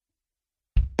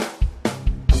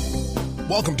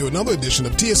Welcome to another edition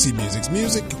of TSC Music's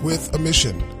Music with a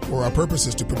Mission, where our purpose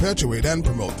is to perpetuate and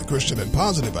promote the Christian and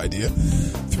positive idea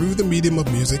through the medium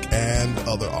of music and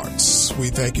other arts. We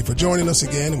thank you for joining us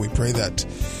again, and we pray that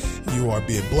you are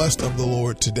being blessed of the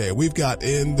Lord today. We've got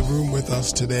in the room with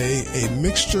us today a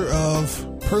mixture of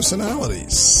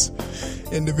personalities,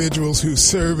 individuals who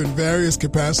serve in various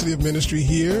capacity of ministry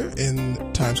here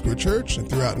in Times Square Church and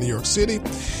throughout New York City,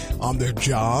 on their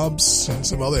jobs and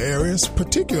some other areas.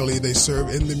 Particularly, they serve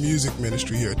in the music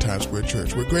ministry here at Times Square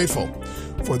Church. We're grateful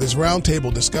for this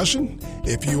roundtable discussion.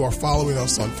 If you are following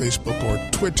us on Facebook or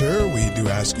Twitter, we do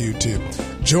ask you to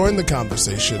join the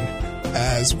conversation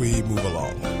as we move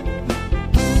along.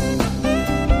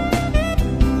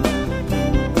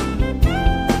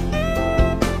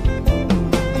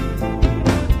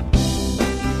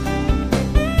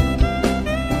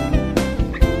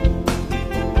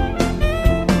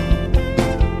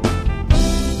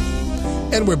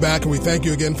 And we're back, and we thank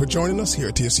you again for joining us here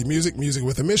at TSC Music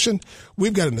with a Mission.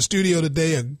 We've got in the studio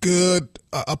today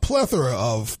a plethora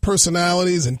of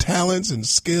personalities and talents and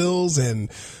skills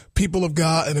and people of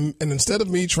God. And instead of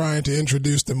me trying to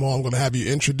introduce them all, I'm going to have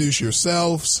you introduce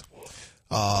yourselves.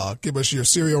 Give us your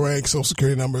serial rank, social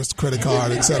security numbers, credit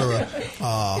card, etc.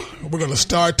 We're going to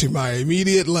start to my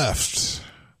immediate left.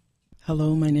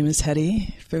 Hello, my name is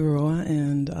Hetty Figueroa,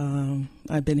 and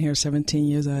I've been here 17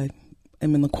 years.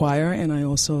 I'm in the choir, and I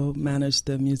also manage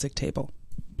the music table.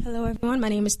 Hello, everyone. My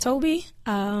name is Toby.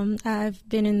 I've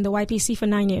been in the YPC for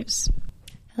 9 years.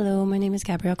 Hello, my name is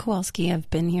Gabrielle Kowalski. I've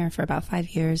been here for about 5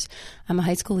 years. I'm a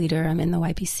high school leader. I'm in the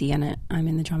YPC, and I'm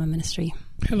in the drama ministry.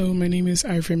 Hello, my name is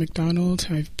Ivory McDonald.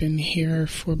 I've been here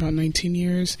for about 19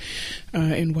 years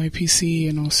in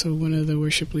YPC and also one of the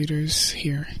worship leaders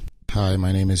here. Hi,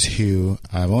 my name is Hugh.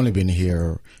 I've only been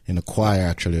here in the choir,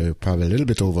 actually, probably a little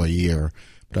bit over a year.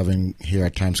 But I've been here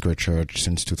at Times Square Church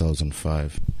since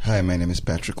 2005. Hi, my name is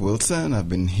Patrick Wilson. I've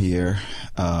been here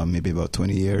maybe about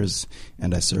 20 years,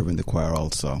 and I serve in the choir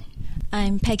also.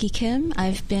 I'm Peggy Kim.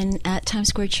 I've been at Times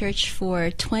Square Church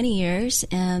for 20 years,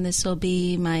 and this will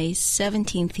be my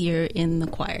 17th year in the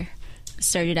choir.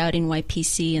 Started out in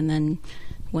YPC and then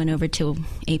went over to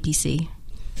APC.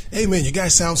 Hey, man, you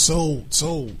guys sound so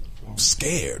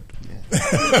scared.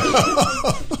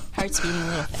 Heart's beating a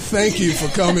little fast. Thank you for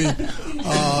coming.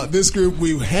 This group,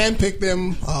 we handpicked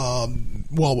them.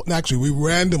 Well, actually, we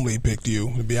randomly picked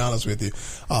you, to be honest with you.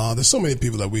 There's so many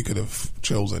people that we could have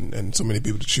chosen and so many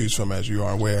people to choose from, as you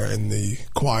are aware, in the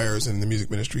choirs and the music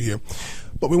ministry here.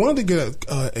 But we wanted to get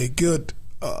a good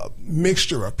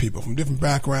mixture of people from different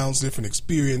backgrounds, different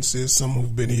experiences, some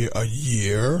who've been here a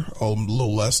year, or a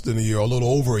little less than a year, or a little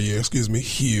over a year,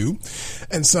 Hugh,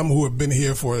 and some who have been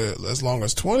here for as long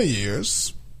as 20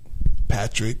 years,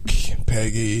 Patrick,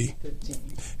 Peggy, 15.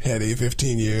 Hetty,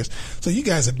 15 years. So you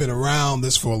guys have been around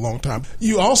this for a long time.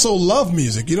 You also love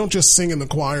music. You don't just sing in the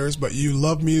choirs, but you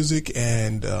love music,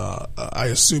 and I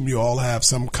assume you all have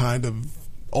some kind of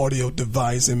audio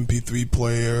device, MP3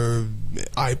 player,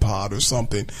 iPod or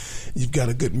something. You've got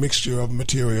a good mixture of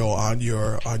material on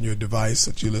your device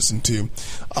that you listen to.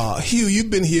 Hugh, you've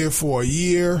been here for a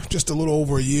year, just a little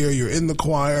over a year. You're in the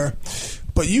choir,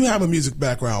 but you have a music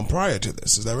background prior to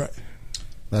this. Is that right?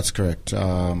 That's correct.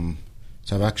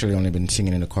 So I've actually only been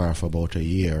singing in the choir for about a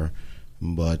year,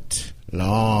 but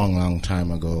long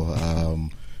time ago,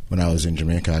 when I was in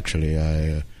Jamaica, actually,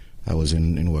 I was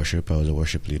in worship. I was a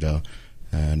worship leader.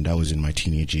 And I was in my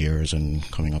teenage years and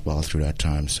coming up all through that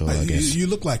time. So I guess you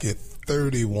look like you're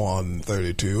 31,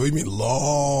 32. What do you mean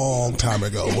long time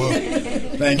ago? Well,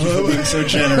 thank you for being so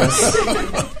generous.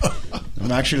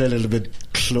 I'm actually a little bit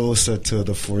closer to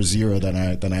the 40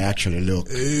 than I actually look.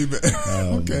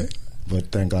 Okay.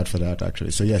 But thank God for that,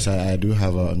 actually. So yes, I do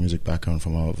have a music background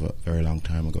from a very long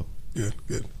time ago.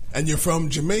 Good. And you're from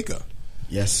Jamaica?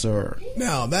 Yes, sir.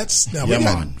 Now we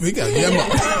got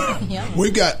Yeah.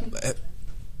 We've got.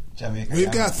 Jamaica,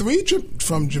 We've got three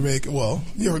from Jamaica. Well,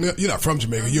 you're not from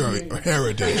Jamaica. You're a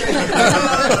heritage.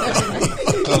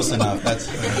 Close enough. That's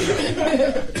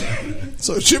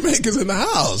so Jamaica's in the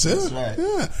house. Yeah? That's right.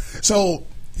 Yeah. So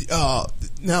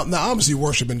now obviously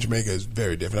worship in Jamaica is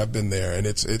very different. I've been there, and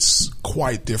it's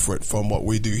quite different from what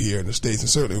we do here in the States, and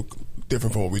certainly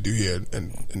different from what we do here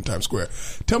in Times Square.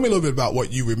 Tell me a little bit about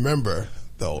what you remember,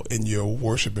 though, in your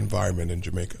worship environment in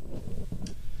Jamaica.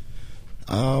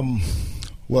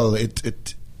 Well,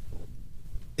 it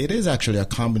is actually a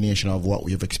combination of what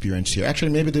we've experienced here.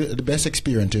 Actually, maybe the best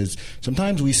experience is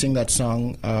sometimes we sing that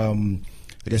song.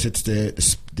 I guess it's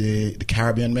the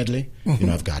Caribbean medley. Mm-hmm.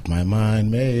 I've got my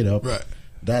mind made up. Right.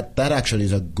 That actually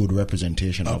is a good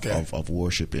representation Okay. of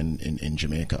worship in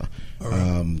Jamaica. All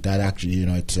right. That actually,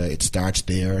 it starts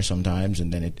there sometimes,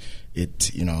 and then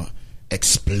it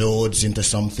explodes into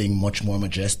something much more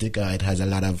majestic. It has a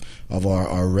lot of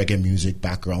our reggae music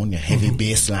background, a heavy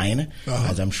bass line,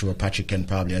 as I'm sure Patrick can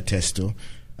probably attest to.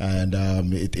 And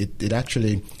it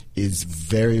actually is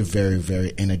very, very,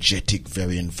 very energetic,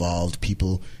 very involved.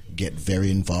 People get very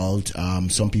involved.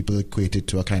 Some people equate it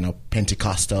to a kind of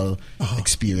Pentecostal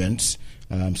experience.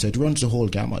 So it runs the whole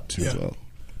gamut as well.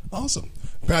 Awesome.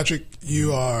 Patrick,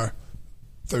 you are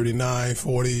 39,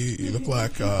 40, you look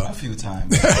like... A few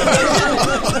times.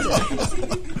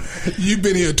 You've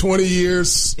been here 20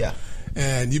 years. Yeah.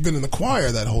 And you've been in the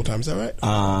choir that whole time, is that right?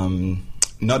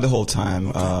 Not the whole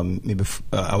time. Maybe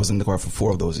I was in the choir for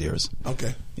 4 of those years.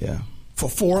 Okay. Yeah. For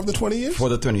 4 of the 20 years? For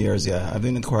the 20 years, yeah. I've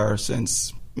been in the choir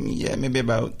since, maybe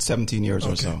about 17 years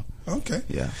or so. Okay.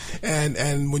 Yeah.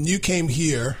 And when you came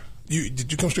here,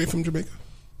 did you come straight from Jamaica?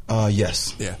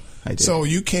 Yes. Yeah. I did. So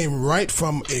you came right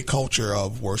from a culture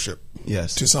of worship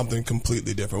Yes. to something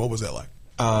completely different. What was that like?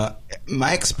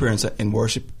 My experience in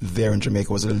worship there in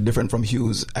Jamaica was a little different from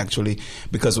Hugh's, actually,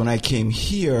 because when I came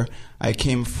here, I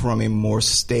came from a more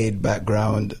staid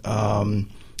background.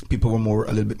 People were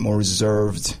a little bit more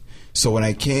reserved. So when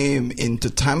I came into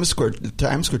the Times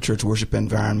Square Church worship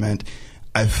environment,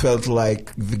 I felt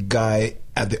like the guy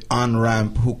at the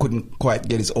on-ramp who couldn't quite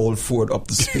get his old Ford up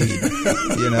to speed,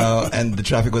 and the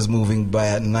traffic was moving by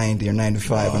at 90 or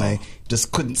 95, and I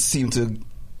just couldn't seem to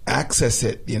access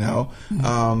it,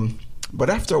 But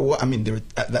after a while,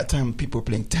 at that time, people were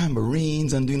playing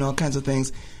tambourines and doing all kinds of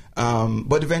things.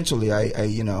 But eventually,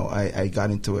 I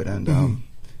got into it, and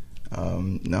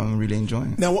now I'm really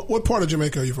enjoying it. Now, what part of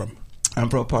Jamaica are you from? I'm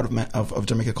from a part of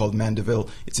Jamaica called Mandeville.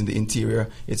 It's in the interior.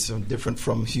 It's different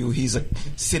from Hugh. He's a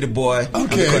city boy, I'm a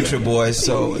country boy.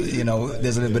 So,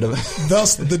 there's a little bit of...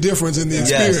 Thus the difference in the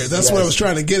experience. Yes, That's what I was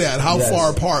trying to get at. How far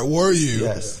apart were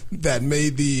you that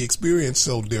made the experience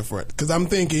so different? Because I'm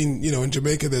thinking, in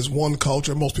Jamaica, there's one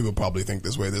culture. Most people probably think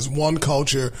this way. There's one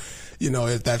culture,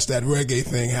 that's that reggae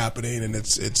thing happening, and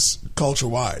it's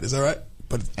culture-wide. Is that right?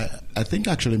 But I think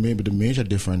actually maybe the major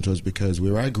difference was because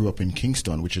where I grew up in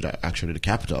Kingston, which is actually the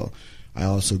capital, I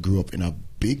also grew up in a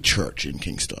big church in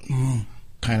Kingston,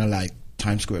 kind of like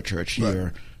Times Square Church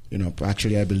here. Right.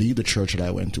 Actually, I believe the church that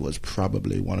I went to was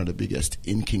probably one of the biggest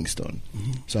in Kingston.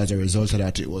 So as a result of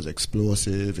that, it was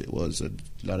explosive. It was a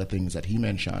lot of things that he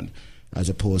mentioned, as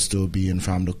opposed to being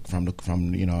from the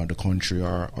country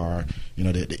or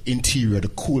the interior, the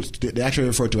cool. They actually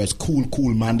refer to it as cool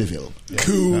Mandeville.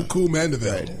 Cool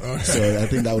Mandeville. Right. Okay. So I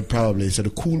think that would probably the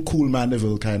cool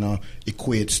Mandeville kind of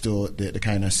equates to the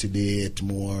kind of sedate,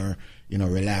 more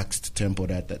relaxed tempo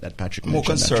that Patrick mentioned. More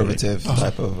conservative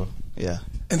type of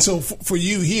And so for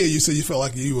you here, you said you felt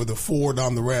like you were the Ford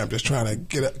on the ramp, just trying to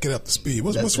get up to speed.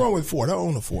 What's wrong with Ford? I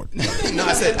own a Ford. No,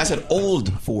 I said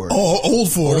old Ford. Oh,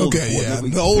 old Ford. Old Okay, Ford. yeah.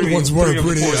 The old ones weren't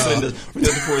pretty.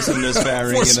 4 cylinders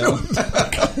firing,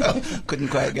 Couldn't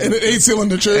quite get in an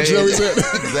 8-cylinder church, you know what he said?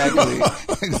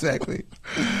 Exactly.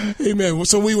 Hey man,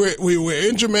 so we were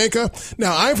in Jamaica.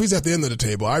 Now Ivory's at the end of the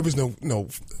table. Ivory's no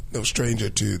stranger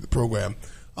to the program.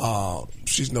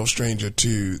 She's no stranger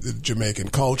to the Jamaican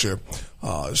culture.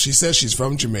 She says she's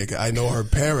from Jamaica. I know her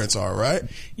parents are, right?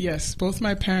 Yes, both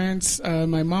my parents.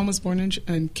 My mom was born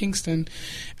in Kingston.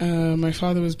 My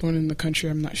father was born in the country.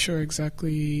 I'm not sure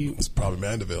exactly. It's probably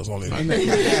Mandeville. It's only I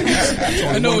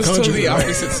know it's totally the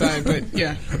opposite side, but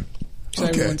yeah. So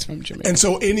everyone's from Jamaica. And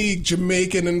so any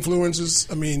Jamaican influences?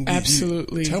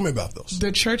 Absolutely. Tell me about those.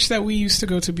 The church that we used to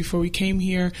go to before we came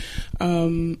here,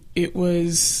 it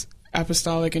was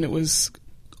apostolic, and it was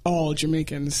all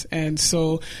Jamaicans, and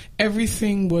so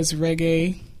everything was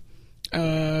reggae.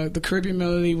 The Caribbean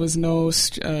melody was no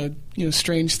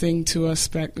strange thing to us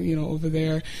back over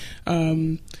there.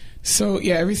 So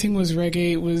yeah, everything was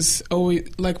reggae. It was always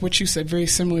like what you said, very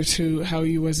similar to how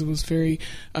you was. It was very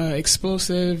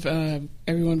explosive.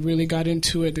 Everyone really got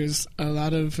into it. There's a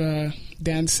lot of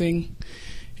dancing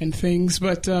and things,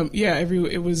 but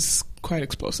it was quite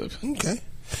explosive. Okay.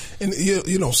 And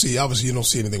you don't see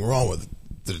anything wrong with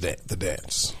the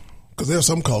dance, because there are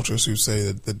some cultures who say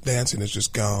that the dancing has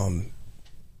just gone,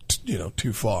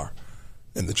 too far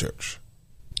in the church.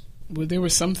 Well, there were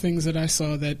some things that I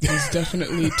saw that was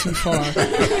definitely too far.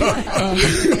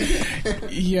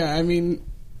 Yeah.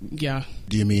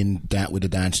 Do you mean that with the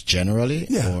dance generally?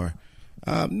 Yeah. Or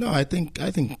no, I think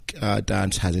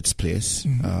dance has its place.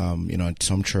 Mm-hmm.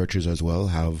 Some churches as well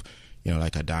have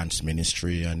like a dance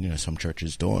ministry, and some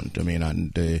churches don't.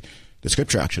 And the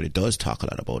scripture actually does talk a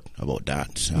lot about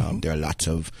dance. There are lots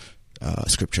of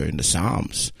scripture in the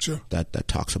Psalms that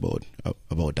talks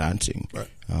about dancing. Right.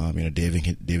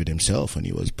 David himself, when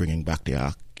he was bringing back the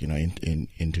ark,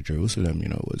 into Jerusalem,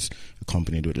 was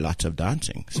accompanied with lots of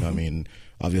dancing. So I mean,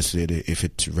 obviously, if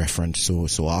it's referenced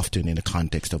so often in the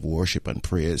context of worship and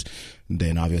praise,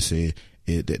 then obviously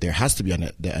there has to be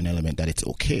an element that it's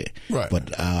okay. Right. But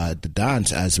the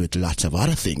dance, as with lots of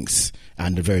other things,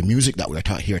 and the very music that we're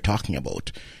here talking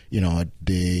about,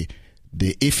 the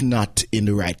if not in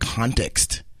the right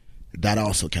context, that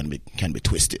also can be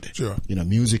twisted. Sure.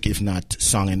 Music, if not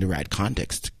sung in the right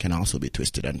context, can also be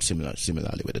twisted, and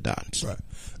similarly with the dance. Right.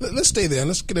 Let's stay there and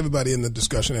let's get everybody in the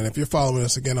discussion. And if you're following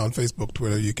us again on Facebook,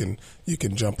 Twitter, you can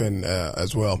jump in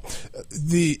as well.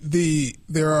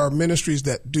 There are ministries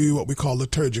that do what we call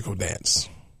liturgical dance.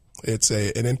 It's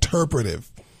an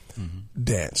interpretive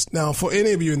dance. Now, for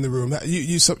any of you in the room,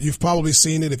 you've probably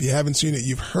seen it. If you haven't seen it,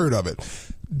 you've heard of it.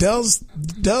 Does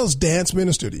dance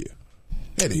minister to you?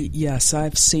 Eddie? Yes,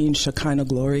 I've seen Shekinah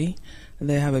Glory.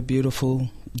 They have a beautiful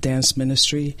dance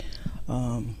ministry,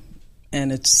 and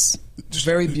it's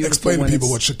very beautiful. Explain to people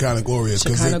what Shekinah Glory is,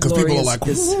 because people are like,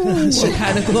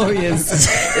 Shekinah Glory is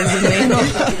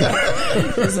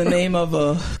the name of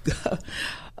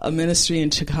a ministry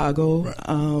in Chicago,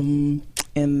 right.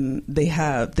 And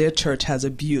their church has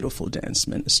a beautiful dance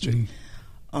ministry,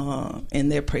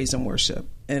 and their praise and worship,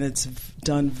 and it's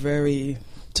done very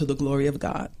to the glory of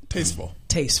God.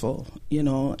 Tasteful,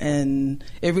 and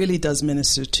it really does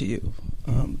minister to you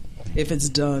if it's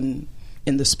done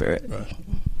in the spirit. Right.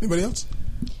 Anybody else?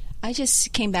 I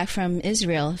just came back from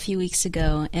Israel a few weeks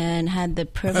ago and had the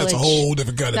privilege. That's a whole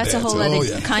different kind of dance. That's a whole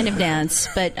other kind of dance.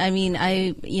 But I mean,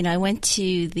 I went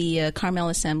to the Carmel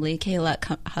Assembly, Keilat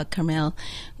HaCarmel,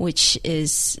 which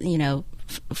is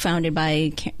founded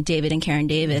by David and Karen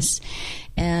Davis,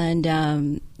 and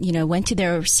went to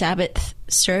their Sabbath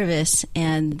service,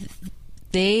 and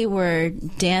they were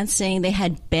dancing. They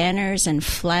had banners and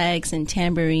flags and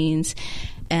tambourines,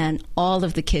 and all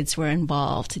of the kids were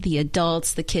involved, the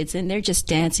adults, the kids, and they're just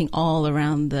dancing all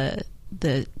around the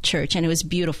church, and it was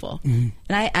beautiful. Mm-hmm.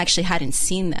 And I actually hadn't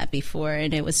seen that before,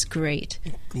 and it was great.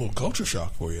 A little culture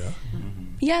shock for you, huh? Mm-hmm.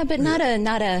 Yeah, but not a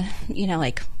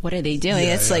like, what are they doing?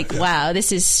 It's wow,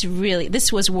 this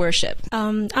was worship.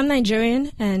 I'm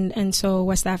Nigerian and so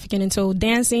West African, and so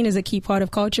dancing is a key part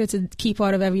of culture. It's a key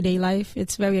part of everyday life.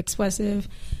 It's very expressive.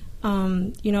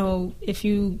 If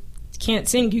you can't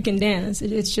sing, you can dance.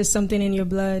 It's just something in your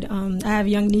blood. I have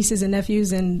young nieces and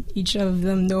nephews, and each of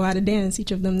them know how to dance.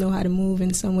 Each of them know how to move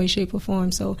in some way, shape, or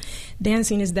form. So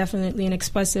dancing is definitely an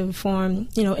expressive form,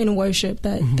 in worship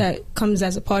that comes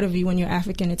as a part of you when you're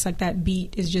African. It's like that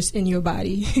beat is just in your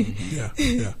body.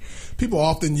 Yeah. People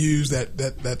often use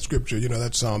that scripture,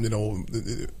 that psalm,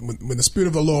 when the Spirit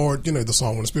of the Lord, the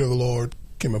song, when the Spirit of the Lord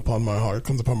comes upon my heart,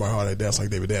 I dance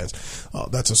like David danced.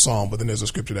 That's a song, but then there's a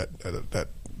scripture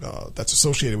that's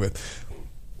associated with.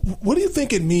 What do you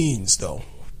think it means, though,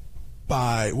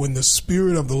 by when the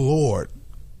Spirit of the Lord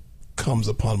comes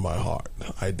upon my heart,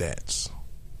 I dance?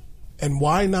 And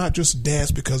why not just dance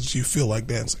because you feel like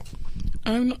dancing?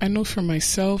 I know for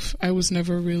myself, I was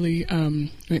never really,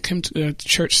 when it came to a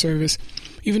church service,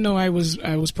 even though I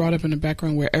was brought up in a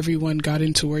background where everyone got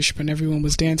into worship and everyone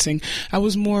was dancing, I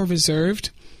was more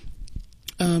reserved.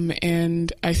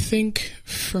 And I think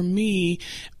for me,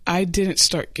 I didn't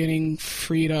start getting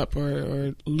freed up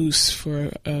or loose,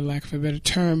 for lack of a better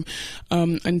term,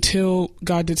 until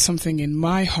God did something in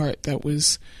my heart that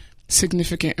was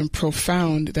significant and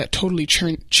profound, that totally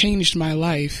changed my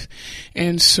life.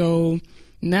 And so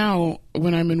now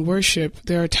when I'm in worship,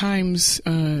 there are times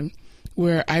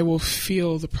where I will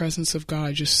feel the presence of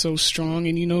God just so strong.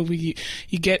 And you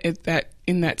get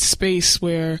in that space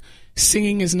where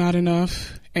singing is not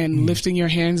enough and lifting your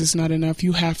hands is not enough.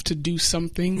 You have to do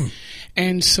something.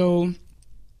 And so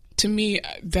to me,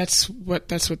 that's what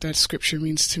that scripture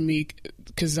means to me,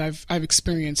 because I've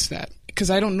experienced that. Because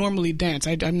I don't normally dance.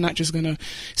 I'm not just going to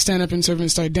stand up and serve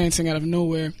and start dancing out of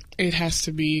nowhere. It has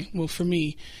to be, for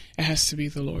me, it has to be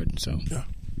the Lord. So yeah.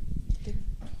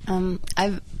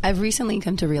 I've recently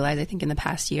come to realize, I think in the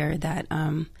past year, that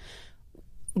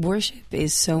worship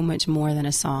is so much more than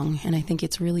a song. And I think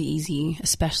it's really easy,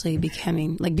 especially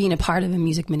being a part of a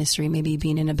music ministry, maybe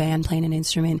being in a band, playing an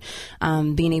instrument,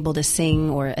 being able to sing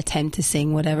or attempt to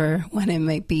sing, whatever one it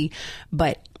might be.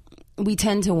 But we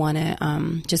tend to want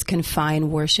to just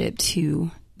confine worship to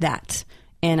that.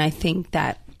 And I think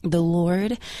that the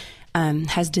Lord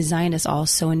has designed us all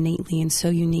so innately and so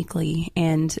uniquely,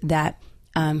 and that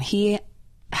He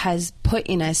has put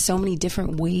in us so many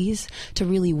different ways to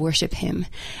really worship him,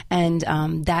 and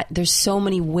that there's so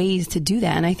many ways to do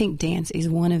that. And I think dance is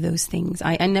one of those things.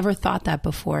 I never thought that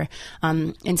before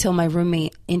until my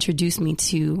roommate introduced me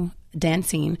to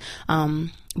dancing,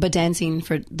 but dancing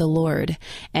for the Lord.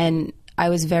 And I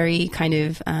was very kind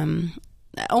of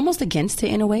almost against it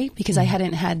in a way, because I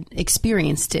hadn't had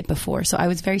experienced it before. So I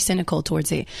was very cynical towards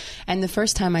it. And the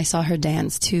first time I saw her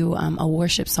dance to a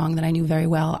worship song that I knew very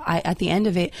well, at the end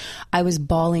of it, I was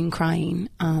bawling, crying.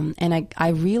 And I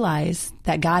realized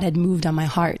that God had moved on my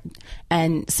heart.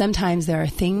 And sometimes there are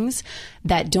things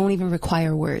that don't even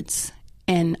require words.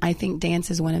 And I think dance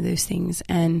is one of those things.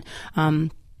 And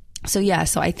so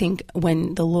I think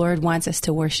when the Lord wants us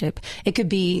to worship, it could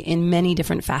be in many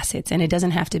different facets, and it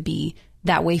doesn't have to be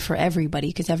that way for everybody,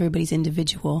 because everybody's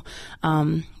individual.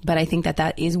 But I think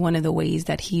that is one of the ways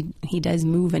that he does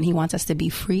move, and he wants us to be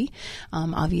free,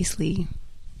 obviously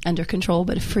under control,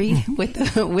 but free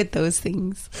with those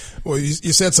things. Well,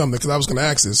 you said something, because I was going to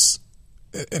ask this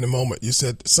in a moment. You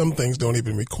said some things don't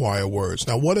even require words.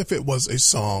 Now, what if it was a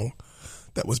song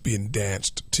that was being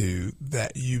danced to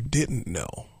that you didn't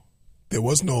know? There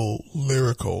was no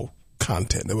lyrical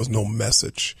content. There was no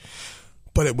message,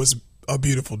 but it was a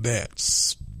beautiful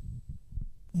dance.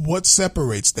 What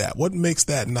separates that? What makes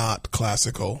that not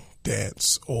classical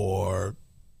dance or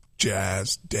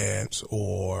jazz dance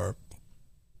or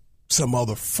some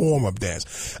other form of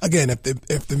dance? Again,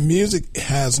 if the music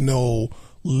has no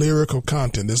lyrical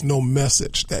content, there's no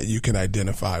message that you can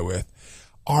identify with,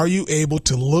 are you able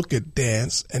to look at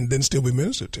dance and then still be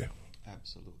ministered to?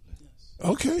 Absolutely. Yes.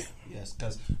 Okay. Yes,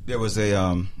 because there was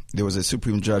a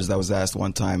Supreme Judge that was asked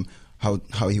one time how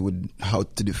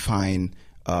to define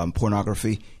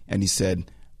pornography, and he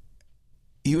said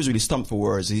he was really stumped for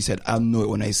words. He said, "I'll know it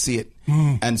when I see it."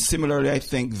 And similarly, I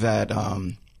think that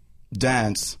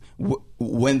dance,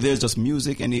 when there's just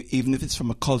music, and even if it's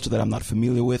from a culture that I'm not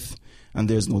familiar with, and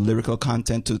there's no lyrical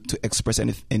content to express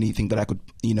anything that I could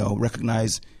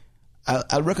recognize.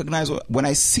 I'll recognize when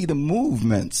I see the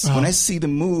movements, when I see the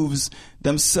moves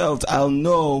themselves, I'll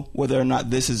know whether or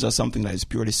not this is just something that is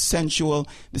purely sensual,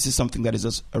 this is something that is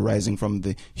just arising from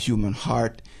the human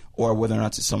heart, or whether or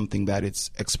not it's something that it's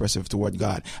expressive toward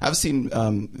God. I've seen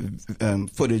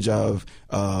footage of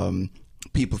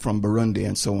people from Burundi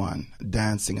and so on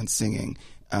dancing and singing.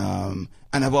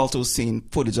 And I've also seen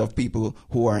footage of people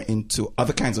who are into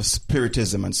other kinds of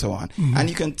spiritism and so on. Mm-hmm. And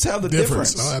you can tell the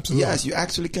difference. Oh, absolutely. Yes, you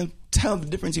actually can tell the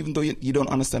difference, even though you don't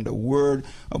understand a word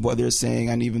of what they're saying,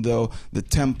 and even though the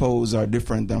tempos are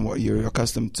different than what you're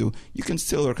accustomed to, you can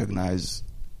still recognize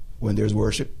when there's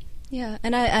worship. Yeah,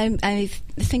 and I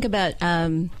think about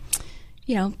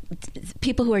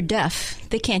people who are deaf.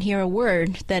 They can't hear a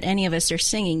word that any of us are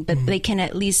singing, but they can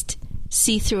at least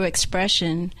see through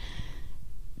expression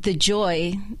the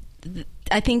joy.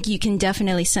 I think you can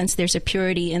definitely sense there's a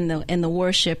purity in the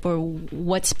worship or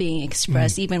what's being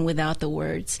expressed, even without the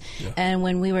words. Yeah. And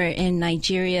when we were in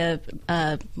Nigeria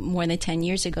more than 10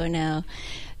 years ago now,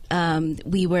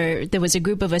 there was a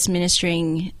group of us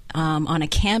ministering on a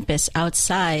campus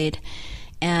outside,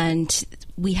 and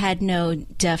we had no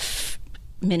deaf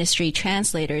ministry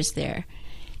translators there.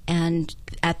 And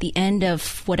at the end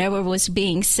of whatever was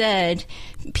being said,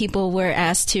 people were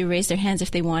asked to raise their hands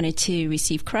if they wanted to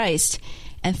receive Christ.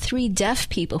 And 3 deaf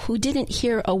people who didn't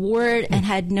hear a word and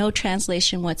had no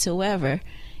translation whatsoever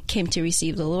came to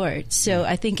receive the Lord. So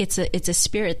I think it's a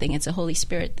spirit thing. It's a Holy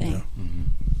Spirit thing. Yeah. Mm-hmm.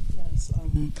 Yes,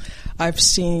 I've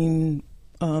seen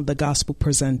the gospel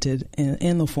presented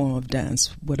in the form of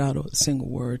dance without a single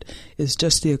word. It's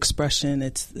just the expression.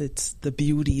 It's the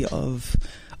beauty of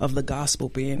the gospel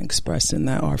being expressed in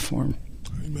that art form.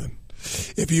 Amen.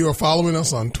 If you are following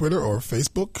us on Twitter or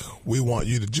Facebook, we want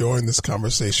you to join this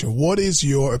conversation. What is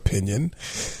your opinion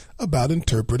about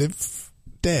interpretive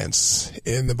dance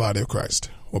in the body of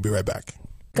Christ? We'll be right back.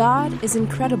 God is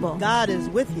incredible. God is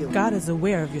with you. God is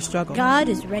aware of your struggle. God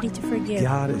is ready to forgive.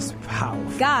 God is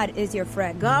powerful. God is your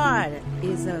friend. God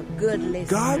is a good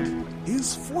listener. God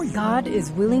is for you. God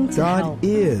is willing to help. God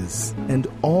is and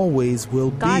always will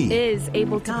be. God is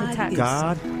able to protect.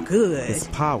 God good. is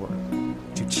power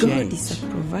to change. God is a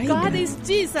provider. God is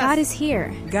Jesus. God is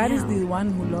here. God is the one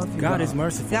who loves you. God is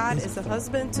merciful. God is the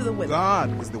husband to the widow.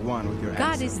 God is the one with your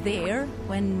God answer. is there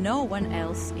when no one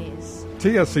else is.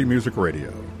 TSC Music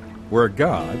Radio, where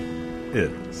God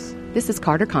is. This is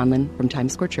Carter Conlon from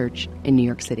Times Square Church in New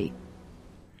York City.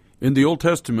 In the Old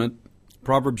Testament,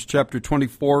 Proverbs chapter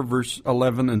 24, verse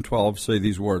 11 and 12 say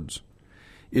these words: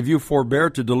 If you forbear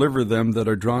to deliver them that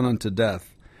are drawn unto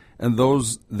death, and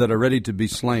those that are ready to be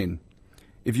slain,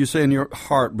 if you say in your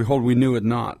heart, Behold, we knew it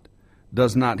not,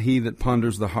 does not he that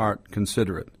ponders the heart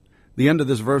consider it? The end of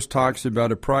this verse talks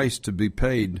about a price to be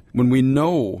paid when we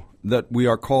know that we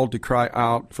are called to cry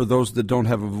out for those that don't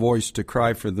have a voice to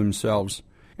cry for themselves,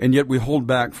 and yet we hold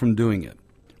back from doing it.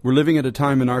 We're living at a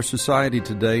time in our society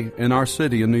today, in our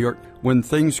city in New York, when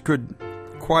things could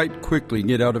quite quickly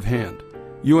get out of hand.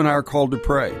 You and I are called to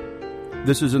pray.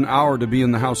 This is an hour to be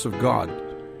in the house of God.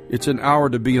 It's an hour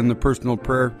to be in the personal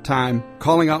prayer time,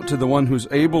 calling out to the one who's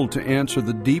able to answer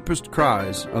the deepest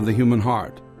cries of the human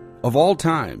heart. Of all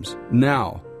times,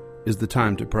 now is the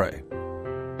time to pray.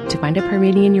 To find a prayer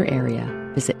meeting in your area,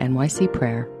 visit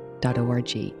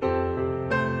nycprayer.org.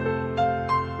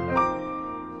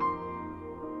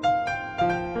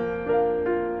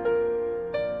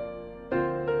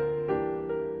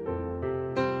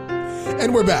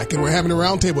 And we're back, and we're having a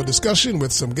roundtable discussion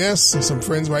with some guests and some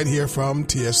friends right here from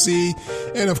TFC,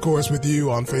 and of course with you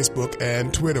on Facebook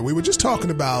and Twitter. We were just talking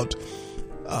about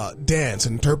dance,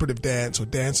 interpretive dance, or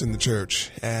dance in the church,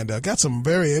 and got some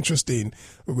very interesting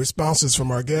responses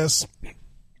from our guests.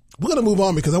 We're going to move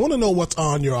on because I want to know what's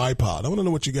on your iPod. I want to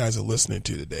know what you guys are listening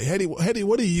to today. Hetty,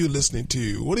 what are you listening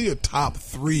to? What are your top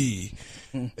three?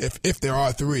 If there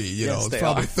are three, Yes, it's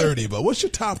probably 30, but what's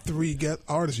your top three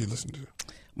artists you listen to?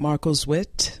 Marcos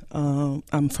Witt.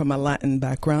 I'm from a Latin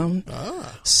background.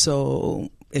 So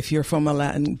if you're from a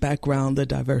Latin background, the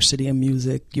diversity in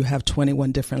music, you have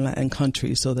 21 different Latin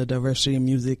countries. So the diversity in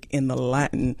music in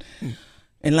Latin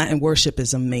worship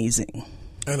is amazing.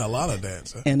 And a lot of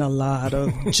dance. Huh? And a lot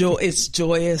of joy. It's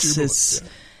joyous.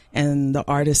 And the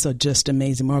artists are just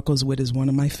amazing. Marcos Witt is one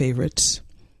of my favorites.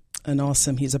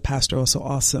 He's a pastor, also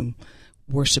awesome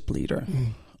worship leader.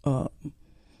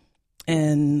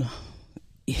 And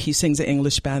he sings in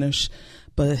English, Spanish,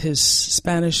 but his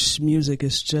Spanish music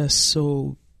is just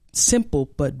so simple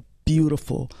but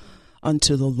beautiful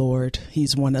unto the Lord.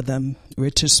 He's one of them.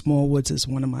 Richard Smallwoods is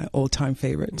one of my old-time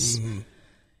favorites. Mm-hmm.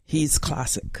 He's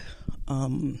classic.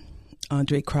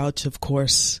 Andre Crouch, of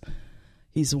course,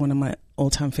 he's one of my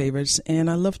old-time favorites. And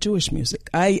I love Jewish music.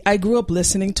 I grew up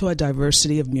listening to a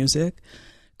diversity of music.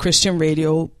 Christian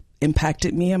radio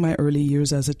impacted me in my early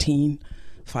years as a teen.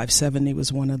 570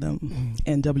 was one of them,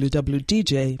 and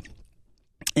WWDJ.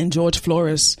 And George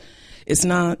Flores,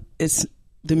 the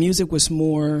music was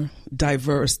more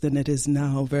diverse than it is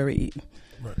now. Very,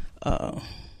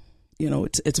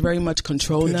 it's very much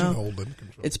controlled now.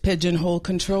 It's pigeonhole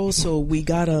control. So we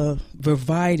got a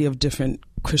variety of different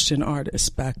Christian artists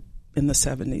back in the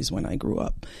 70s when I grew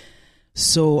up.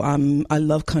 So I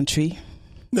love country.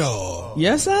 No.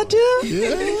 Yes, I do.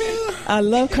 Yeah. I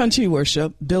love country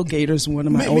worship. Bill Gator's one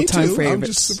of my old-time favorites. I'm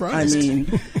just surprised. I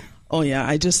mean,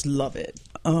 I just love it.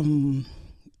 And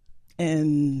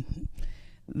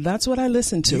that's what I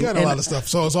listen to. You got a lot of stuff.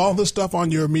 So is all this stuff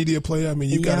on your media player? I mean,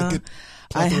 you got to get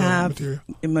I have material.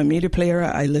 In my media player,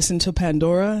 I listen to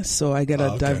Pandora, so I get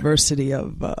a diversity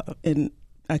of, and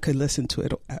I could listen to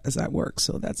it as I work,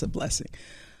 so that's a blessing.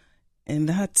 And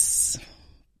that's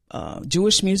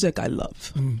Jewish music I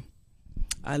love.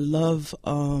 I love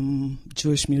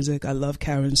Jewish music. I love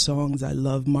Karen's songs. I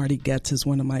love Marty Goetz is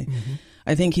one of my,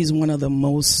 I think he's one of the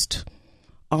most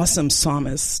awesome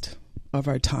psalmists of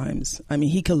our times. I mean,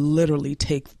 he could literally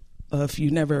take, if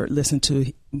you never listen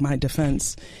to My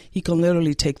Defense, he can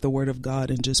literally take the word of God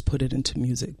and just put it into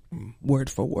music, word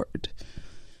for word.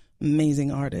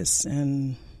 Amazing artists.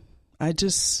 And I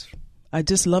just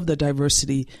love the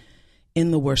diversity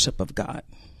in the worship of God.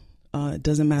 It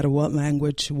doesn't matter what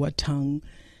language, what tongue.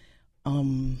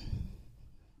 Even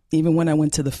when I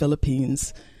went to the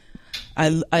Philippines,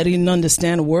 I didn't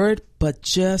understand a word, but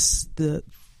just the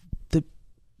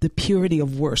purity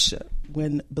of worship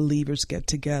when believers get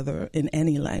together in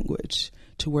any language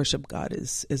to worship God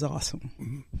is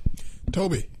awesome.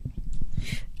 Toby.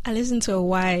 I listen to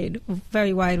a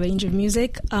very wide range of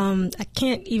music. I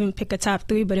can't even pick a top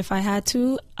three, but if I had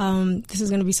to, this is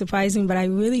going to be surprising, but I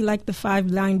really like the Five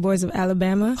Blind Boys of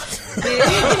Alabama.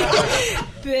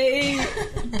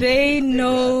 They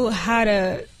know how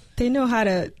to sing.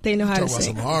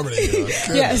 Some harmony.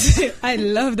 Yes, I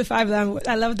love the Five Blind Boys.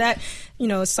 I love that.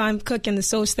 Simon Cooke and the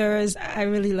Soul Stirrers. I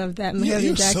really love that.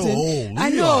 Mahalia Jackson. So old. I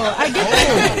know. I get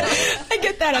that. I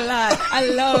get that a lot.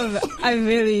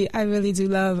 I really do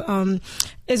love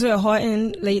Israel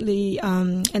Houghton lately.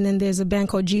 And then there's a band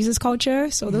called Jesus Culture.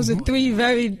 So those are three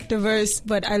very diverse,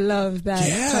 but I love that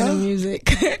kind of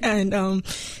music. And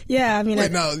I mean.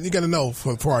 Wait, now you got to know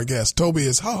for our guest, Toby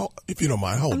is if you don't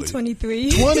mind, how old are you? I'm 23.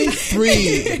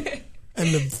 23.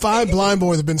 And the 5 Blind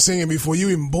Boys have been singing before you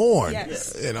even born.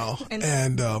 Yes. You know,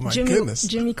 and my Jimmy, goodness.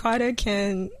 Jimmy Carter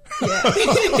can, yeah.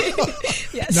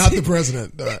 Yes. Not the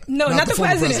president. No, not the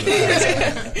former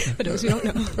president. For those who don't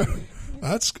know.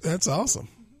 That's awesome.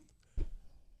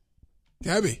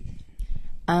 Gabby.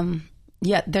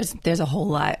 Yeah, there's a whole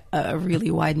lot, a really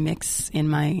wide mix in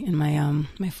my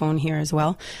my phone here as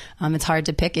well. It's hard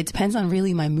to pick. It depends on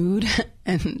really my mood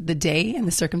and the day and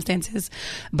the circumstances.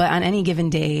 But on any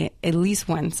given day, at least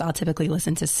once, I'll typically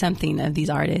listen to something of these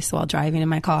artists while driving in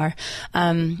my car.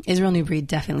 Israel New Breed,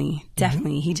 definitely.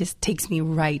 He just takes me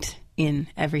right in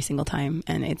every single time,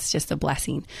 and it's just a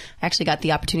blessing. I actually got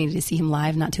the opportunity to see him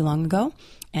live not too long ago,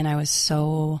 and I was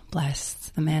so blessed.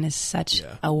 The man is such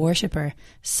a worshiper,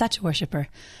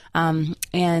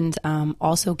 and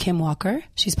also Kim Walker.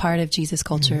 She's part of Jesus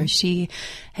Culture. Mm-hmm. She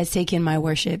has taken my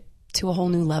worship to a whole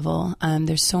new level.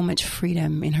 There's so much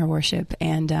freedom in her worship,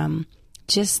 and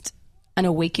just an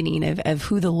awakening of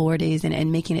who the Lord is,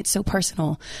 and making it so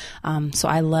personal. So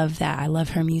I love that. I love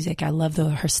her music. I love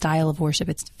her style of worship.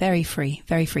 It's very free,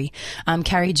 very free.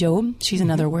 Carrie Job, she's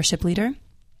another worship leader.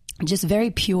 Just very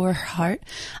pure heart,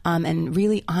 and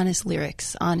really honest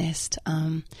lyrics, and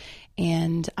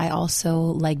I also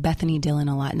like Bethany Dillon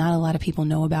a lot. Not a lot of people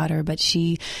know about her, but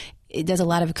she does a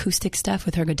lot of acoustic stuff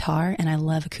with her guitar, and I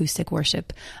love acoustic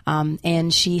worship.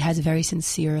 And she has very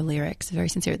sincere lyrics, very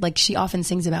sincere. Like, she often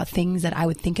sings about things that I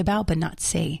would think about but not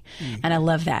say. And I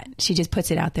love that. She just puts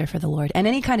it out there for the Lord. And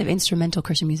any kind of instrumental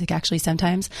Christian music, actually,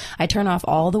 sometimes I turn off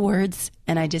all the words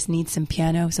and I just need some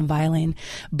piano, some violin,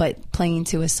 but playing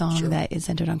to a song that is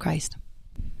centered on Christ.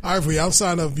 Ivory,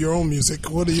 outside of your own music,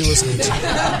 what are you listening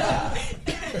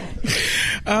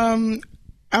to?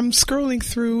 I'm scrolling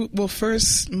through. Well,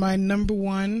 first, my number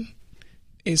one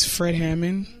is Fred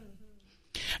Hammond.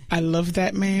 I love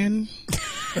that man.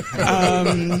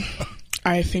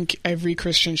 I think every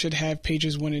Christian should have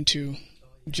pages 1 and 2,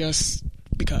 just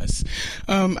because.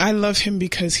 I love him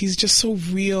because he's just so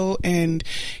real, and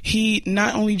he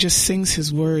not only just sings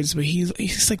his words, but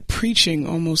he's like preaching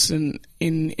almost in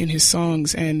his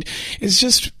songs, and it's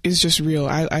just real.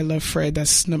 I love Fred.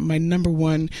 That's my number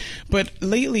one. But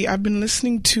lately I've been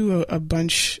listening to a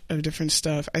bunch of different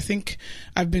stuff. I think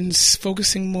I've been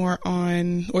focusing more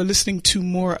on, or listening to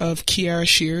more of Kiara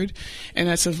Sheard, and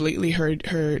that's of lately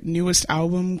her newest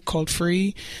album called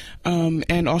Free,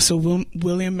 and also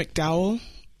William McDowell.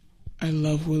 I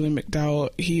love William McDowell.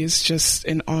 He is just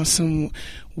an awesome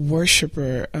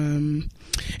worshiper. And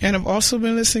I've also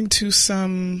been listening to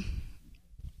some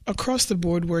across the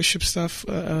board worship stuff,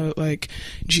 like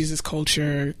Jesus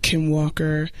Culture, Kim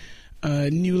Walker,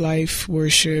 New Life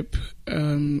worship,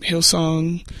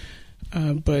 Hillsong,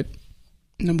 but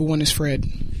number one is Fred.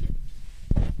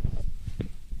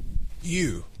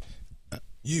 You.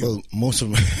 Well, most of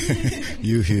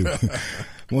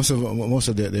most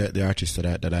of the artists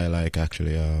that I like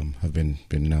actually have been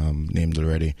named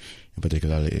already. In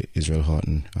particular, Israel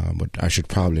Houghton. But I should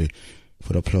probably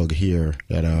put a plug here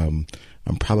that I'm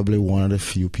probably one of the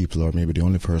few people, or maybe the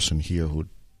only person here, who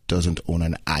doesn't own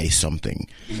an I something.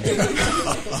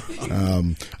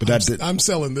 But I'm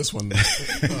selling this one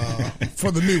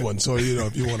for the new one. So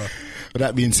if you want to. But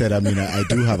that being said, I mean, I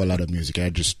do have a lot of music. I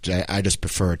just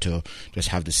prefer to just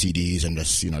have the CDs and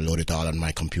just load it all on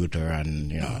my computer,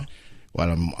 and while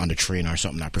I'm on the train or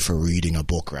something, I prefer reading a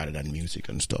book rather than music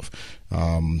and stuff.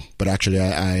 But actually,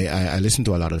 I listen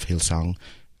to a lot of Hillsong,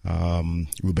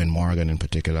 Reuben Morgan in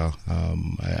particular.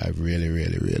 I really,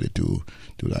 really, really do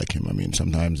like him. I mean,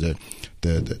 sometimes the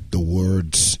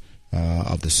words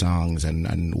of the songs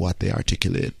and what they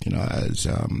articulate,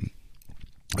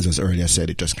 as earlier said,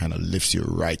 it just kind of lifts you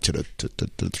right to the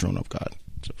throne of God.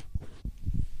 So.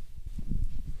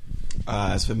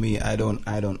 As for me, I don't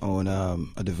own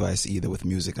a device either with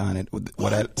music on it.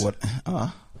 What I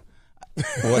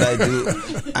do,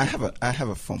 I have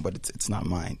a phone, but it's not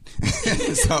mine,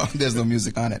 so there's no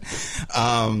music on it.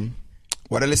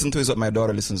 What I listen to is what my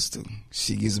daughter listens to.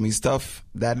 She gives me stuff.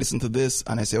 Dad, listen to this,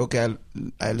 and I say, okay,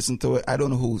 I listen to it. I don't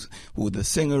know who the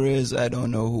singer is. I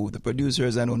don't know who the producer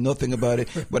is. I know nothing about it.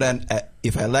 But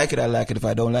if I like it, I like it. If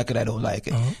I don't like it, I don't like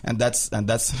it. Uh-huh. And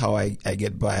that's how I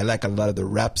get by. I like a lot of the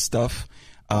rap stuff.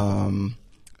 I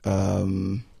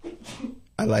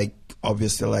like a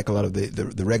lot of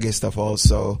the reggae stuff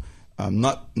also.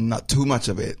 Not too much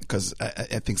of it, because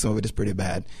I think some of it is pretty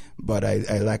bad, but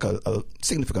I like a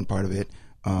significant part of it.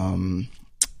 I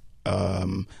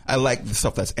like the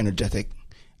stuff that's energetic.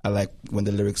 I like when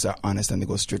the lyrics are honest and they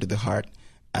go straight to the heart.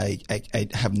 I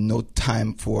have no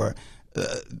time for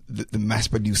the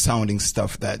mass-produced sounding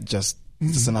stuff that just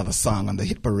another song on the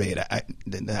hit parade. I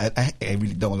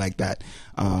really don't like that.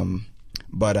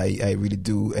 but I really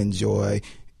do enjoy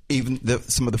even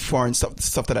some of the foreign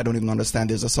stuff that I don't even understand.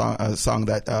 There's a song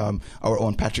that our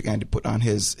own Patrick Andy put on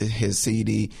his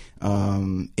CD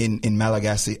in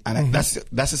Malagasy, and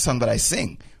that's a song that I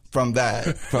sing. From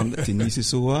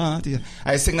Tinisi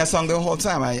I sing that song the whole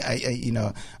time.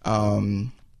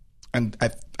 And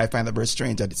I find that very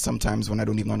strange that sometimes when I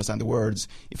don't even understand the words,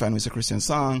 if I know it's a Christian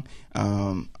song,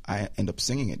 I end up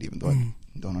singing it even though I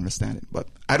don't understand it. But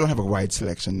I don't have a wide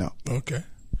selection, no. Okay.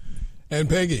 And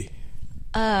Peggy?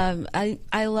 I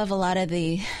love a lot of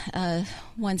the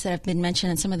ones that have been mentioned,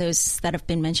 and some of those that have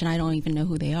been mentioned, I don't even know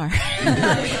who they are.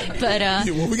 But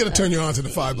well, we got to turn you on to the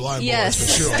Five Blind Boys for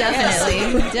sure.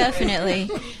 Definitely.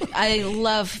 I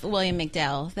love William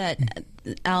McDowell. That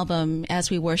album, As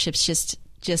We Worship's just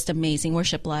amazing.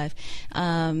 Worship Live.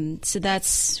 So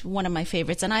that's one of my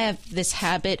favorites. And I have this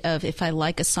habit of, if I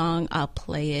like a song, I'll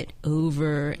play it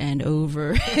over and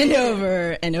over and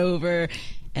over and over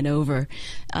and over.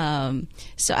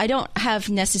 So I don't have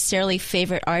necessarily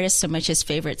favorite artists so much as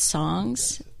favorite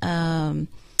songs.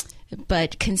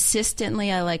 But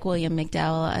consistently, I like William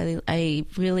McDowell. I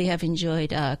really have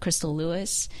enjoyed Crystal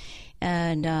Lewis.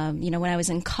 And, when I was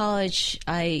in college,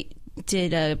 I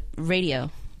did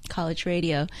college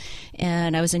radio,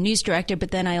 and I was a news director,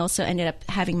 but then I also ended up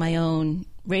having my own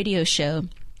radio show,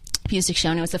 music show,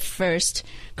 and it was the first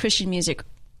Christian music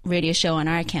radio show on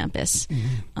our campus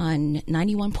on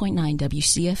 91.9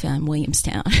 WCFM,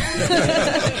 Williamstown.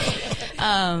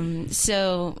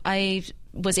 So I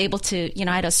was able to,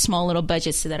 I had a small little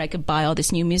budget so that I could buy all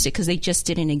this new music because they just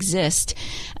didn't exist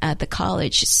at the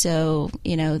college. So,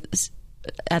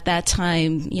 at that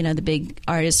time, the big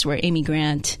artists were Amy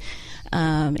Grant,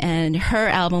 and her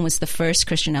album was the first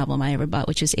Christian album I ever bought,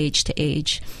 which was Age to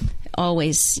Age.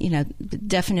 Always,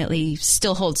 definitely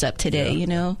still holds up today,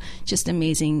 just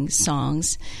amazing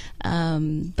songs.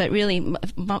 But really,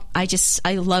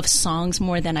 I love songs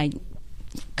more than I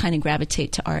kind of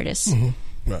gravitate to artists.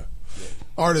 Right.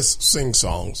 Artists sing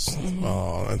songs,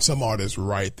 and some artists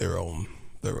write their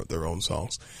own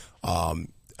songs.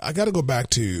 I got to go back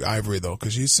to Ivory, though,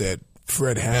 because you said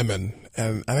Fred Hammond,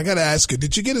 and I got to ask you,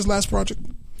 did you get his last project?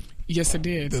 Yes, I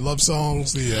did. The love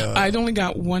songs. I'd only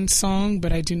got one song,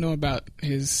 but I do know about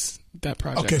that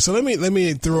project. Okay, so let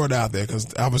me throw it out there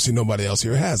because obviously nobody else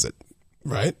here has it,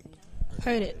 right?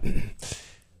 Heard it.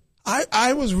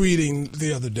 I was reading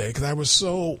the other day because I was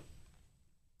so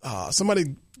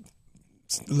somebody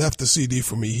left the CD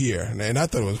for me here, and I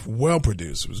thought it was well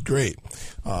produced. It was great,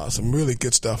 some really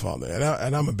good stuff on there,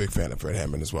 and I'm a big fan of Fred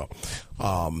Hammond as well.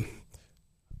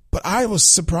 But I was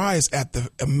surprised at the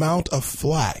amount of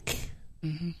flack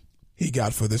he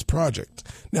got for this project.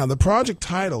 Now, the project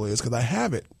title is, because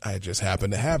I just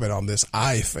happen to have it on this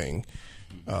iThing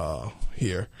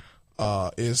here,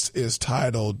 is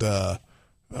titled,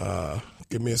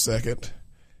 give me a second,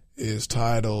 is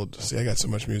titled, see, I got so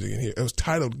much music in here. It was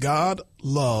titled God,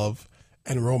 Love,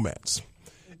 and Romance.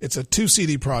 It's a 2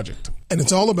 CD project, and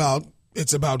it's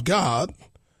about God,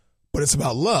 but it's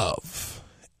about love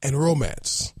and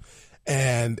romance.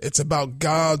 And it's about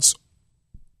God's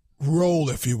role,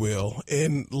 if you will,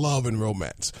 in love and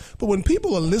romance. But when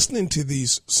people are listening to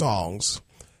these songs,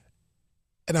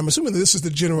 and I'm assuming this is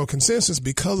the general consensus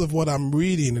because of what I'm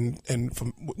reading and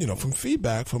from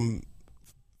feedback from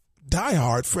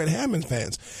diehard Fred Hammond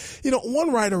fans,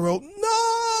 one writer wrote,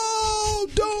 "No,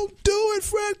 don't do it,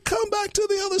 Fred. Come back to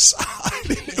the other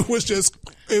side." It was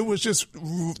just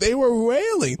they were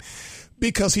railing.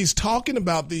 Because he's singing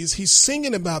about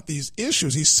these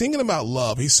issues. He's singing about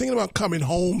love. He's singing about coming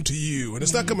home to you. And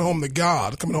it's not coming home to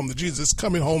God, coming home to Jesus. It's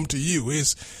coming home to you.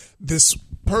 Is this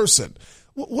person.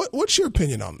 What's your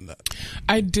opinion on that?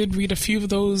 I did read a few of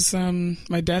those.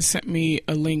 My dad sent me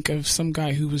a link of some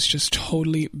guy who was just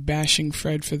totally bashing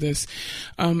Fred for this.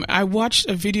 I watched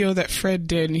a video that Fred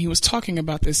did, and he was talking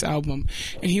about this album,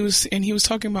 and he was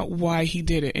talking about why he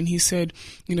did it. And he said,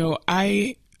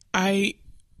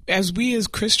 as we as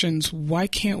Christians, why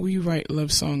can't we write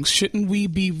love songs? Shouldn't we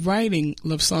be writing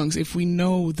love songs if we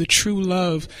know the true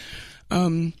love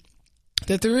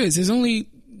that there is? There's only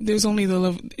the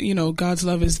love, God's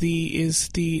love is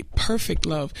the perfect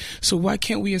love. So why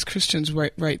can't we as Christians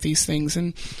write these things?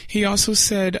 And he also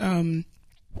said, I'm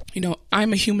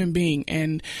a human being,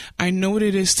 and I know what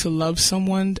it is to love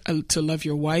someone, to love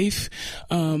your wife.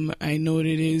 I know what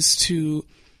it is to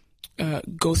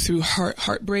go through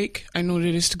heartbreak. I know what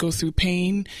it is to go through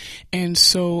pain. And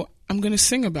so I'm going to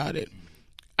sing about it.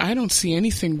 I don't see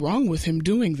anything wrong with him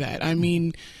doing that. I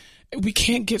mean, we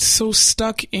can't get so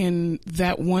stuck in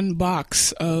that one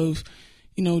box of,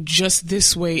 just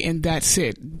this way and that's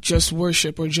it, just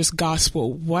worship or just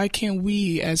gospel. Why can't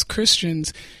we as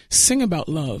Christians sing about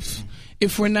love?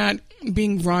 If we're not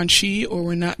being raunchy or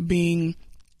we're not being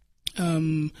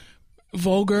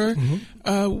vulgar,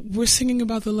 we're singing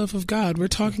about the love of God. We're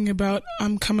talking about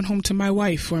I'm coming home to my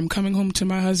wife, or I'm coming home to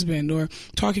my husband, or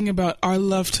talking about our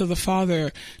love to the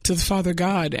Father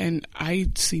God, and I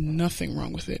see nothing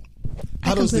wrong with it.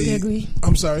 I completely agree.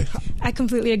 I'm sorry. I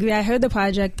completely agree. I heard the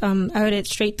project. I heard it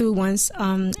straight through once.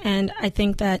 And I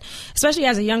think that, especially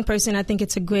as a young person, I think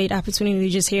it's a great opportunity to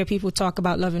just hear people talk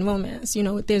about love and romance.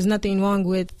 There's nothing wrong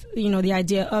with, the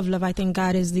idea of love. I think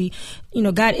God is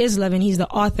God is love, and he's the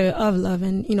author of love.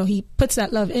 And, he puts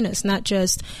that love in us, not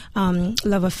just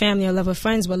love of family or love of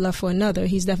friends, but love for another.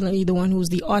 He's definitely the one who's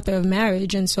the author of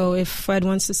marriage. And so if Fred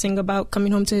wants to sing about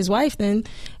coming home to his wife, then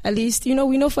at least, we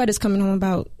know Fred is coming home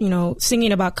about,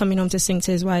 singing about coming home to sing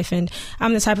to his wife. And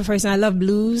I'm the type of person, I love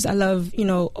blues, I love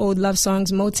old love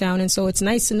songs, Motown, and so it's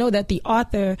nice to know that the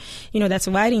author that's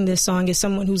writing this song is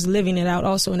someone who's living it out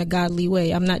also in a godly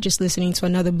way. I'm not just listening to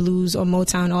another blues or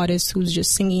Motown artist who's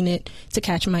just singing it to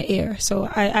catch my ear. So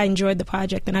I enjoyed the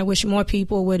project, and I wish more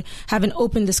people would have an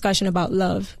open discussion about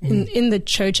love in the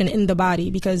church and in the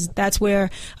body, because that's where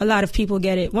a lot of people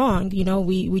get it wrong.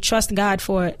 We trust God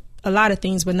for a lot of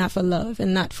things, but not for love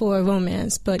and not for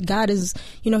romance. But God is,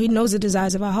 he knows the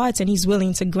desires of our hearts, and he's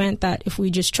willing to grant that if we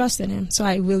just trust in him. So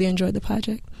I really enjoyed the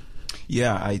project.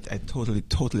 Yeah, I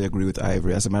totally agree with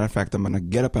Ivory. As a matter of fact, I'm going to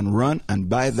get up and run and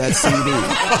buy that CD.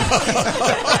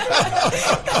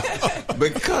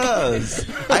 Because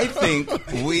I think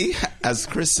we, as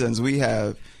Christians, we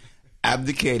have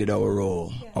abdicated our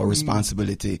role, our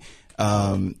responsibility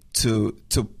to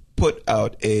put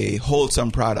out a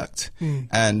wholesome product.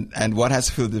 And what has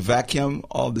filled the vacuum?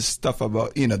 All this stuff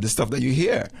about, the stuff that you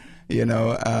hear.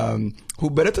 Who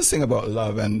better to sing about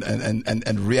love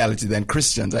and reality than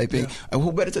Christians, I think. And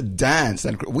who better to dance?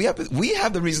 And we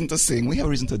have the reason to sing. We have a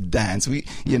reason to dance. We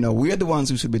are the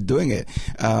ones who should be doing it.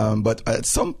 But at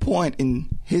some point in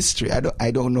history,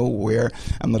 I don't know where.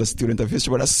 I'm not a student of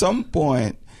history, but at some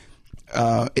point,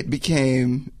 it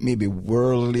became maybe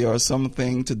worldly or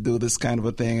something to do this kind of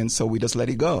a thing, and so we just let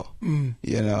it go, and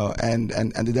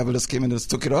the devil just came and just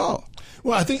took it all.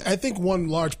 Well, I think one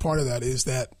large part of that is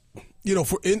that,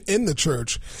 for in the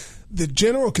church, the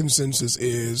general consensus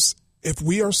is if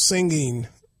we are singing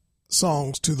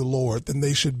songs to the Lord, then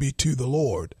they should be to the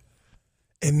Lord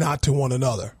and not to one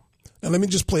another. Now, let me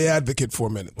just play advocate for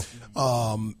a minute,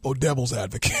 or devil's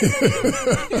advocate,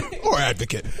 or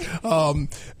advocate.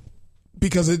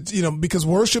 Because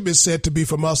worship is said to be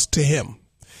from us to him.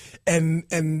 And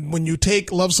when you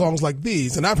take love songs like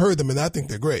these, and I've heard them and I think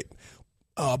they're great,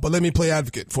 but let me play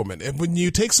advocate for a minute. And when you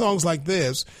take songs like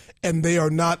this and they are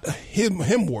not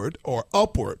himward or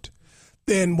upward,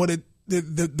 then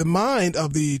the mind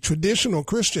of the traditional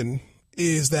Christian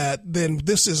is that then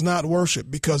this is not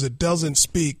worship, because it doesn't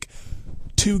speak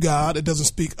to God. It doesn't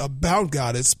speak about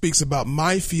God. It speaks about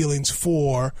my feelings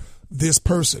for this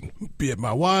person, be it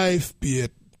my wife, be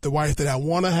it the wife that I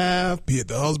want to have, be it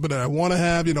the husband that I want to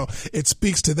have. It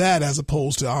speaks to that as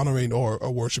opposed to honoring or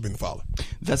worshiping the Father.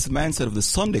 That's the mindset of the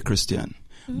Sunday Christian.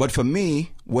 But for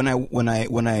me, when I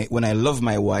love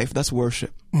my wife, that's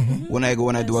worship. When I go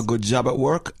and I do a good job at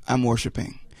work, I'm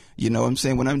worshiping. You know what I'm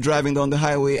saying? When I'm driving down the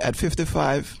highway at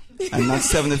 55 and not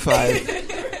 75.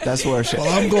 That's worship.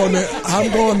 Well,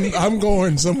 I'm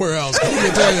going somewhere else. Let me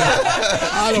tell you,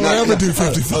 I don't ever do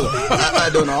 55. I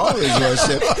don't always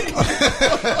worship.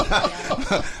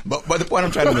 But the point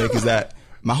I'm trying to make is that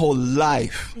my whole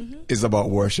life is about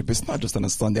worship. It's not just on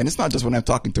a Sunday, and it's not just when I'm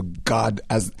talking to God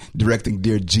as directing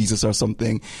 "Dear Jesus" or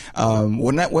something.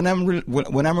 When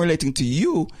I'm relating to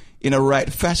you in a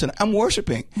right fashion, I'm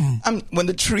worshiping. When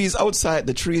the tree is outside,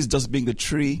 the tree is just being the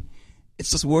tree. It's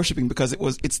just worshiping because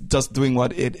it's just doing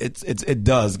what it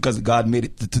does, because God made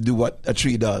it to do what a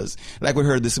tree does. Like we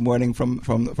heard this morning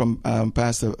from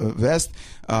Pastor Vest,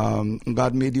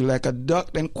 God made you like a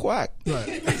duck and quack.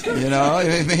 Right. He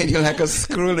made you like a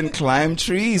squirrel and climb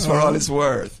trees for all it's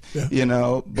worth.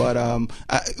 Yeah. But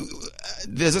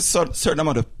there's a certain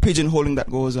amount of pigeonholing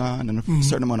that goes on, and a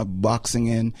certain amount of boxing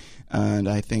in, and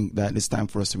I think that it's time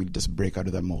for us to really just break out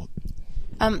of that mold.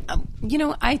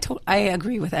 I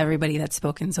agree with everybody that's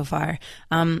spoken so far.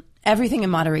 Everything in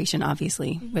moderation,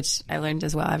 obviously, which I learned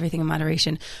as well, everything in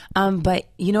moderation. But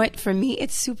you know what? For me,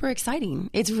 it's super exciting.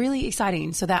 It's really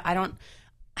exciting so that I don't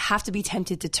have to be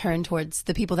tempted to turn towards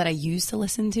the people that I used to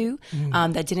listen to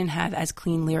that didn't have as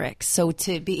clean lyrics. So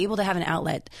to be able to have an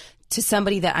outlet to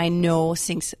somebody that I know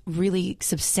sings really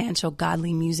substantial,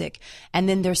 godly music, and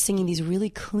then they're singing these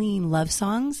really clean love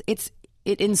songs,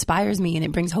 it inspires me and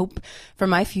it brings hope for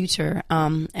my future.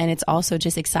 And it's also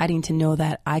just exciting to know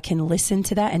that I can listen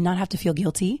to that and not have to feel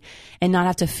guilty and not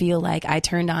have to feel like I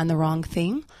turned on the wrong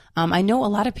thing. I know a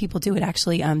lot of people do it,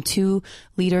 actually. 2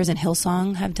 leaders in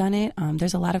Hillsong have done it.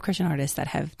 There's a lot of Christian artists that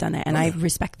have done that, and I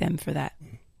respect them for that.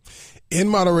 In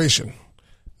moderation,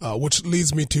 which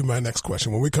leads me to my next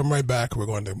question. When we come right back, we're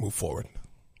going to move forward.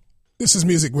 This is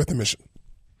Music with a Mission.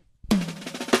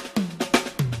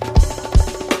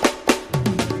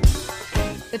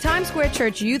 The Times Square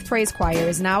Church Youth Praise Choir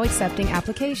is now accepting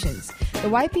applications. The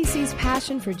YPC's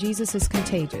passion for Jesus is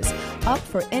contagious. Up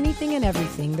for anything and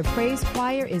everything, the Praise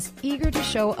Choir is eager to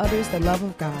show others the love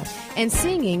of God. And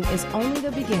singing is only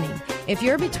the beginning. If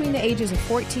you're between the ages of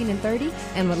 14 and 30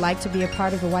 and would like to be a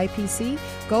part of the YPC,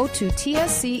 go to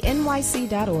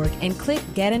tscnyc.org and click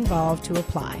Get Involved to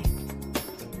apply.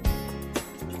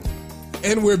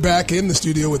 And we're back in the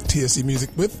studio with TSC Music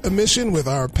with a Mission, with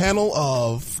our panel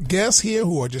of guests here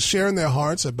who are just sharing their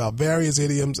hearts about various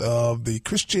idioms of the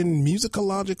Christian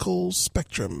musicological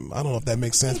spectrum. I don't know if that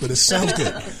makes sense, but it sounds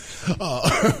good.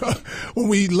 When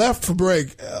we left for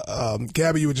break,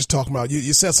 Gabby, you were just talking about,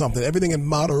 you said something, everything in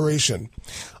moderation.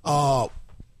 For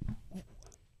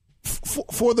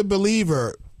the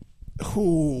believer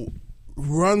who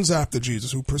runs after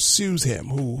Jesus, who pursues him,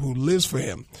 who lives for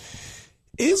him,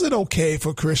 is it okay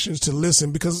for Christians to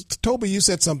listen? Because Toby, you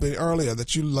said something earlier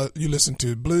that you listen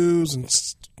to blues and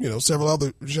several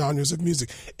other genres of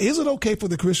music. Is it okay for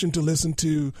the Christian to listen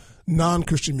to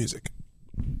non-Christian music?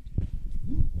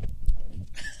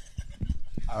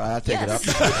 All right, I'll take it up.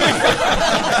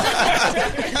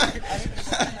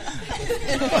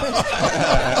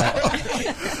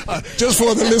 Just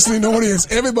for the listening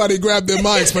audience, everybody grabbed their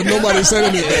mics, but nobody said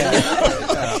anything.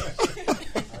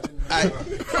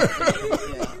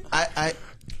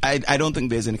 I don't think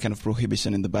there's any kind of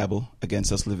prohibition in the Bible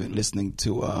against us listening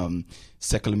to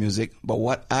secular music. But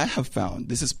what I have found,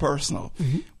 this is personal,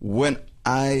 when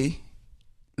I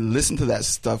listen to that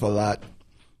stuff a lot,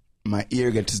 my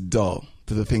ear gets dull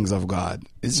to the things of God.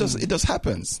 It's just, it just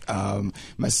happens.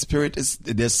 My spirit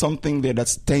there's something there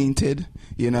that's tainted,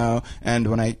 and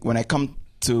when I come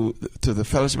to the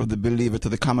fellowship of the believer, to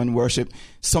the common worship,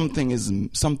 something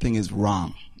is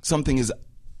wrong. Something is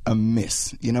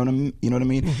amiss. You know what I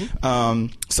mean?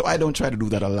 So I don't try to do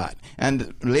that a lot.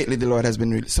 And lately, the Lord has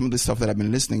been some of the stuff that I've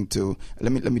been listening to.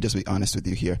 Let me just be honest with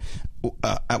you here.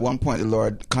 At one point, the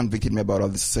Lord convicted me about all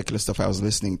this secular stuff I was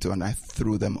listening to, and I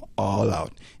threw them all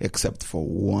out except for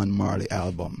one Marley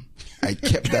album. I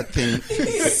kept that thing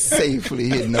safely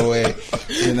hidden away.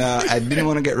 I didn't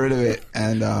want to get rid of it.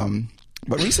 And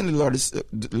but recently,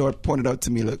 the Lord pointed out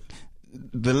to me, look,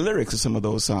 the lyrics of some of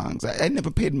those songs, I never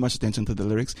paid much attention to the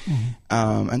lyrics.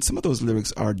 And some of those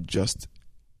lyrics are just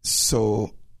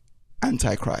so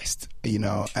anti-Christ,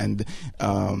 and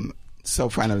so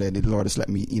finally the Lord has let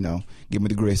me, give me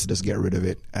the grace to just get rid of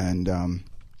it. And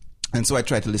so I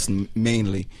try to listen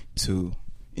mainly to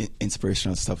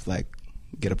inspirational stuff like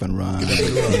Get Up and Run,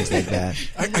 things like that.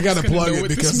 I got to plug it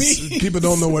because people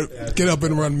don't know what Get Up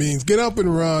and Run means. Get Up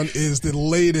and Run is the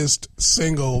latest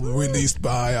single released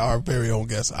by our very own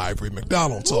guest, Ivory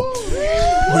McDonald. So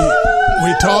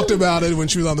we talked about it when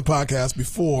she was on the podcast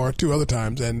before, 2 other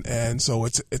times, and so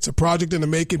it's a project in the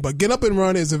making. But Get Up and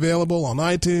Run is available on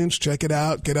iTunes. Check it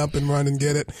out. Get Up and Run and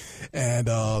get it. And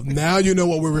now you know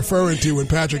what we're referring to when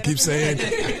Patrick keeps saying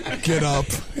Get Up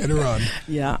and Run.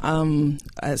 Yeah.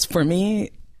 As for me,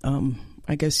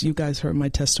 I guess you guys heard my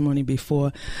testimony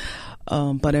before,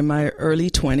 but in my early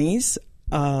 20s,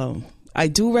 I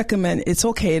do recommend, it's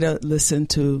okay to listen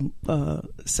to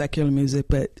secular music,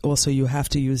 but also you have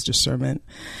to use discernment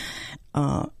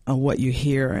on what you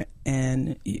hear,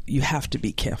 and you have to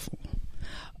be careful,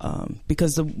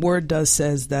 because the word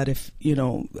says that if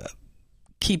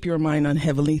keep your mind on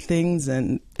heavenly things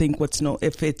and think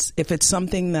if it's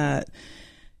something that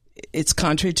it's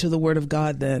contrary to the word of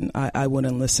God, then I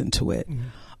wouldn't listen to it.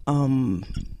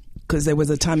 Because there was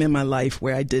a time in my life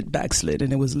where I did backslid,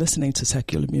 and it was listening to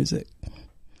secular music.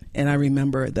 And I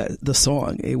remember that the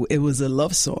song, it was a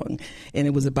love song, and it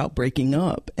was about breaking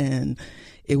up. And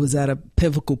it was at a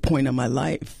pivotal point in my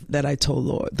life that I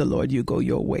told the Lord, you go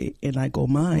your way and I go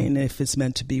mine. If it's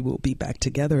meant to be, we'll be back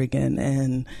together again.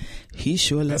 And he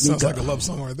sure let me go. That sounds like a love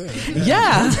song right there.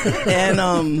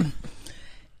 Yeah.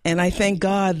 And I thank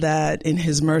God that in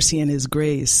his mercy and his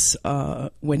grace,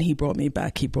 when he brought me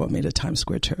back, he brought me to Times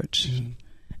Square Church.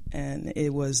 And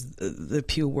it was the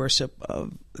pure worship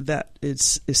of that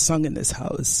is sung in this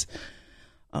house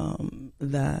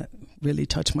that really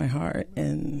touched my heart.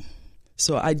 And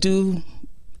so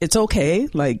it's okay.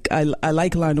 Like I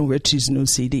like Lionel Richie's new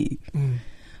CD.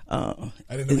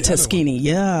 in Tuskegee.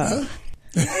 Yeah.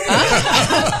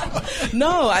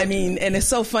 No, I mean, and it's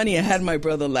so funny. I had my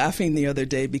brother laughing the other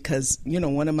day because,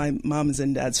 one of my mom's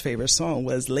and dad's favorite song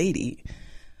was Lady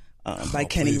by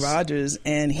Kenny Rogers.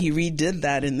 And he redid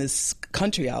that in this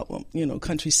country album,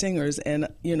 country singers. And,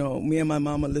 me and my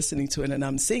mom are listening to it and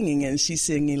I'm singing and she's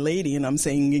singing Lady and I'm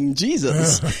singing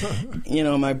Jesus.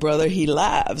 My brother, he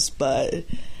laughs, but...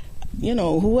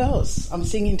 who else? I'm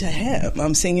singing to him.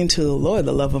 I'm singing to the Lord,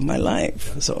 the love of my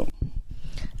life. So,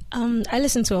 I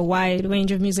listen to a wide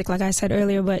range of music, like I said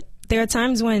earlier, but there are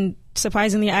times when,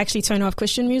 surprisingly, I actually turn off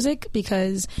Christian music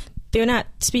because they're not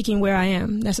speaking where I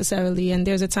am necessarily. And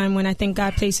there's a time when I think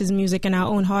God places music in our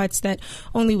own hearts that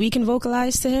only we can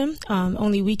vocalize to him.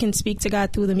 Only we can speak to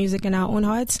God through the music in our own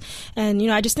hearts. And,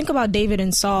 I just think about David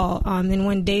and Saul. And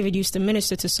when David used to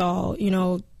minister to Saul,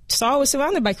 Saul was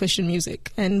surrounded by Christian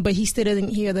music, but he still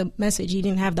didn't hear the message. He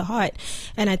didn't have the heart.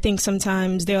 And I think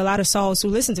sometimes there are a lot of Sauls who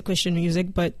listen to Christian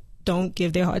music but don't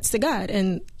give their hearts to God.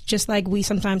 And just like we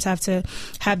sometimes have to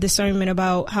have discernment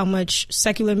about how much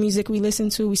secular music we listen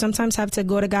to, we sometimes have to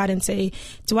go to God and say,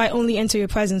 do I only enter your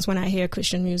presence when I hear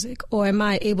Christian music? Or am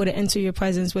I able to enter your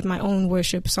presence with my own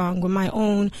worship song, with my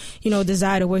own,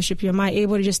 desire to worship you? Am I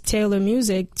able to just tailor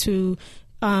music to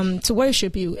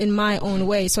worship you in my own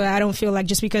way, so I don't feel like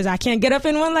just because I can't get up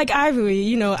in one like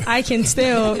Ivory, I can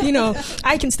still,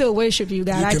 I can still worship you,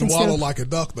 God. You can waddle like a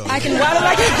duck, though. I can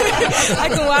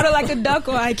waddle like a duck,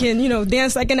 or I can,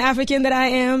 dance like an African that I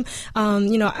am.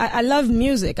 I love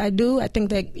music. I do. I think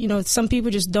that, some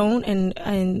people just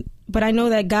don't, but I know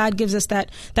that God gives us that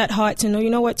heart to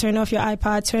know, turn off your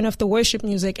iPod, turn off the worship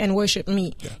music and worship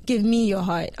me. Yeah. Give me your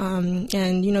heart. And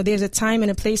there's a time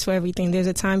and a place for everything. There's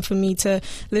a time for me to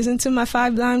listen to my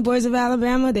 5 Blind Boys of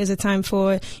Alabama. There's a time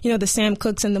for, the Sam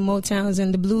Cookes and the Motowns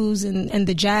and the blues and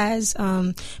the jazz.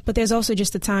 But there's also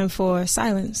just a time for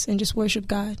silence and just worship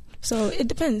God. So it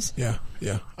depends. Yeah.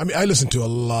 I mean, I listen to a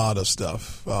lot of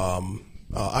stuff.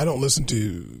 I don't listen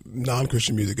to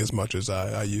non-Christian music as much as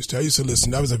I used to. I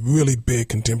was a really big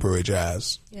contemporary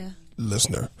jazz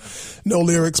listener. No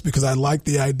lyrics, because I liked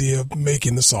the idea of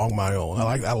making the song my own.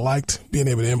 I liked being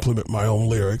able to implement my own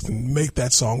lyrics and make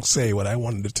that song say what I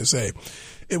wanted it to say.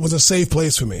 It was a safe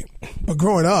place for me. But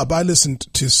growing up, I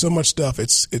listened to so much stuff,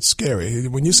 it's scary.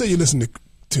 When you say you listen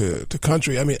to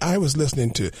country, I mean, I was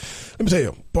listening to, let me tell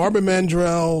you, Barbara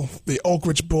Mandrell, the Oak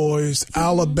Ridge Boys,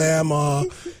 Alabama,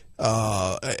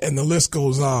 and the list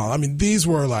goes on. I mean, these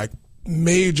were like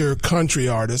major country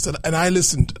artists, and I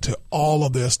listened to all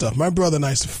of their stuff. My brother and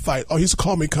I used to fight. Oh, he used to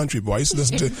call me country boy. I used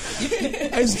to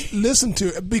listen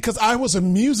to it because I was a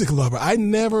music lover. I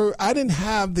didn't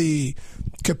have the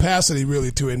capacity really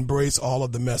to embrace all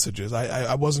of the messages.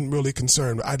 I wasn't really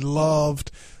concerned. I loved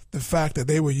the fact that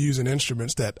they were using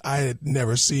instruments that I had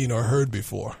never seen or heard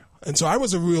before. And so I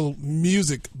was a real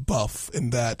music buff in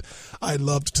that I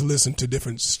loved to listen to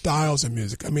different styles of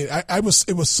music. I mean,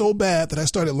 it was so bad that I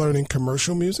started learning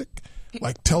commercial music,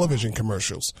 like television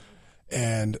commercials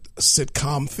and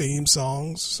sitcom theme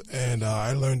songs. And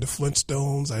I learned the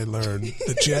Flintstones. I learned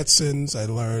the Jetsons. I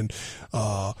learned,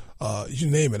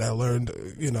 you name it. I learned,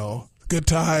 Good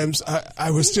Times. I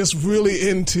was just really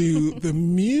into the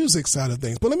music side of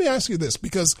things. But let me ask you this,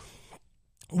 because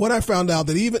what I found out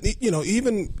that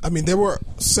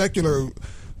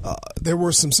there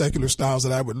were some secular styles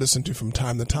that I would listen to from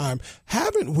time to time.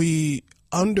 Haven't we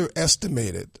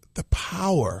underestimated the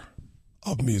power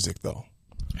of music, though?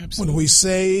 Absolutely. When we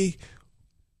say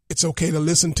it's okay to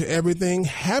listen to everything,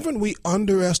 haven't we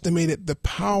underestimated the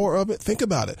power of it? Think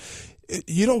about it.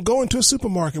 You don't go into a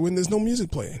supermarket when there's no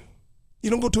music playing. You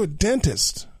don't go to a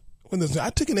dentist. I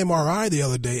took an MRI the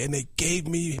other day and they gave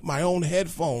me my own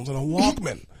headphones and a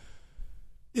Walkman,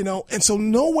 and so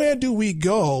nowhere do we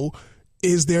go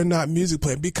is there not music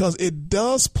playing, because it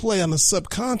does play on the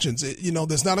subconscious.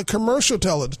 There's not a commercial,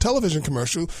 television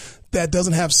commercial that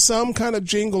doesn't have some kind of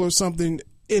jingle or something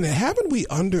in it. Haven't we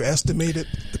underestimated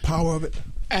the power of it?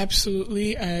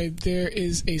 Absolutely. There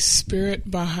is a spirit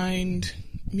behind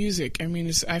music. I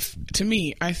mean, to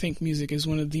me, I think music is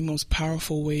one of the most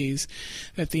powerful ways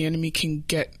that the enemy can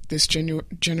get this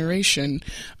generation.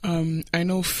 I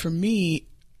know for me,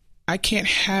 I can't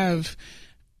have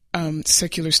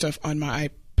secular stuff on my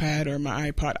iPad or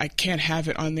my iPod. I can't have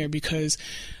it on there because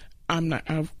I'm not,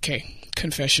 okay,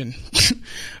 confession.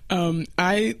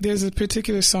 There's a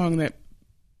particular song that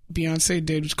Beyonce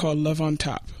did, which is called Love on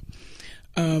Top.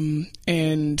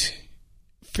 And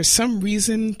for some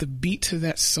reason, the beat to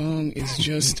that song is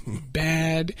just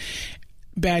bad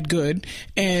good.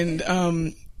 And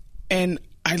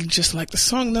I I just like the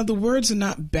song. Now, the words are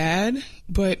not bad,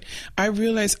 but I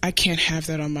realize I can't have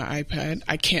that on my iPad.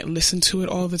 I can't listen to it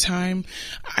all the time.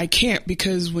 I can't,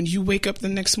 because when you wake up the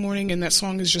next morning and that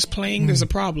song is just playing, there's a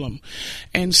problem.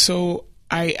 And so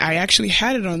I actually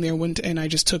had it on there and I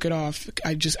just took it off.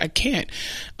 I can't.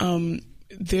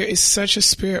 There is such a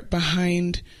spirit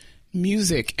behind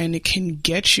music, and it can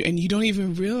get you, and you don't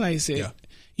even realize it. Yeah.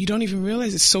 You don't even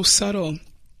realize it's so subtle.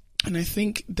 And I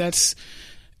think that's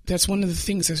one of the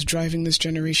things that's driving this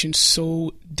generation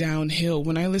so downhill.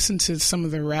 When I listen to some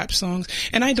of the rap songs,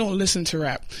 and I don't listen to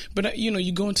rap, but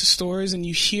you go into stores and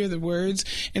you hear the words,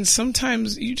 and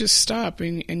sometimes you just stop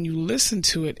and you listen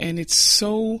to it, and it's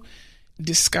so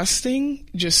disgusting,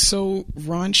 just so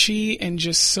raunchy, and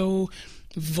just so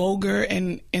vulgar,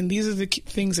 and these are the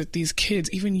things that these kids,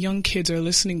 even young kids, are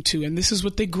listening to, and this is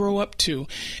what they grow up to,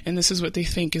 and this is what they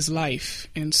think is life.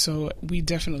 And so we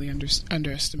definitely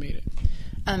underestimate it.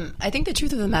 I think the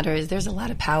truth of the matter is there's a lot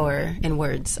of power in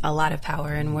words,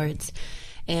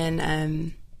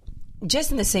 and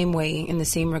just in the same way, in the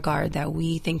same regard that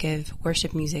we think of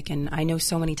worship music, and I know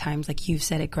so many times, like you've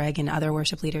said it, Greg, and other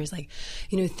worship leaders, like,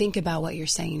 think about what you're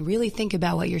saying, really think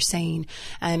about what you're saying,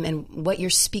 and what you're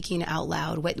speaking out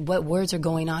loud, what words are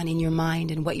going on in your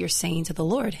mind, and what you're saying to the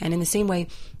Lord. And in the same way,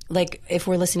 like if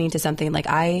we're listening to something, like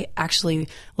I actually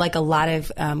like a lot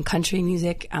of country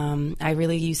music. I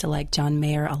really used to like John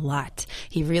Mayer a lot.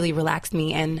 He really relaxed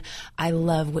me, and I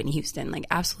love Whitney Houston, like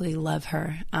absolutely love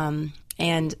her.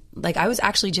 And like I was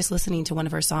actually just listening to one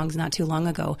of her songs not too long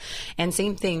ago, and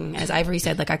same thing as Ivory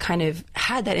said, like I kind of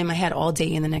had that in my head all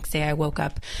day, and the next day I woke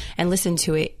up and listened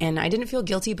to it, and I didn't feel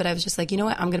guilty, but I was just like, you know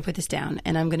what, I'm going to put this down,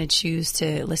 and I'm going to choose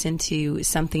to listen to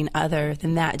something other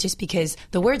than that, just because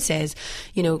the word says,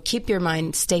 keep your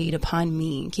mind stayed upon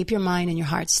me, keep your mind and your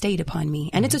heart stayed upon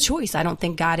me. And it's a choice. I don't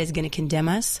think God is going to condemn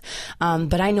us,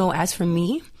 but I know as for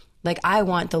me, like I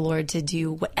want the Lord to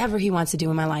do whatever he wants to do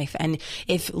in my life. And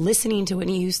if listening to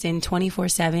Whitney Houston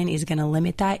 24/7 is going to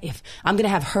limit that, if I'm going to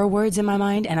have her words in my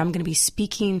mind and I'm going to be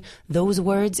speaking those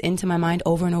words into my mind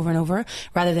over and over and over,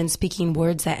 rather than speaking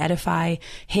words that edify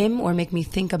him or make me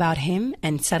think about him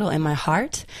and settle in my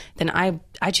heart, then I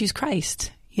choose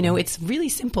Christ. It's really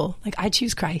simple. Like I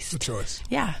choose Christ. Good choice.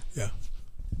 Yeah. Yeah.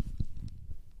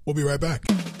 We'll be right back.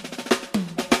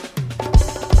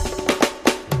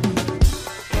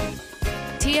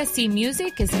 TSC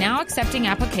Music is now accepting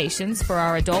applications for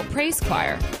our adult praise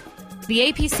choir.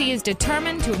 The APC is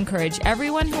determined to encourage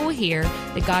everyone who will hear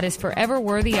that God is forever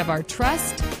worthy of our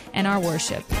trust and our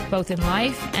worship, both in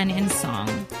life and in song.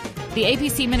 The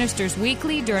APC ministers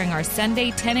weekly during our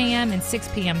Sunday 10 a.m. and 6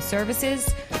 p.m.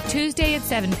 services, Tuesday at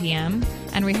 7 p.m.,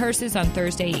 and rehearses on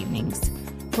Thursday evenings.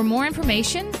 For more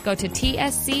information, go to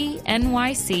tscnyc.org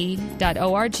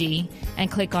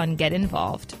and click on Get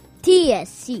Involved.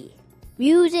 TSC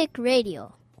Music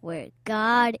Radio, where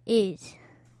God is.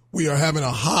 We are having a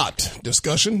hot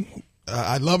discussion.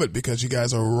 I love it because you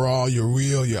guys are raw, you're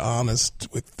real, you're honest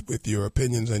with your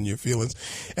opinions and your feelings.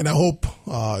 And I hope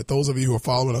those of you who are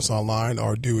following us online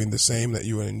are doing the same, that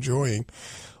you are enjoying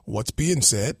what's being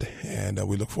said. And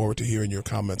we look forward to hearing your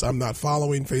comments. I'm not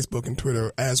following Facebook and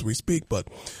Twitter as we speak, but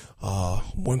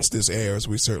once this airs,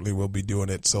 we certainly will be doing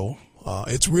it. So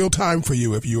it's real time for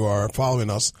you if you are following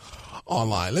us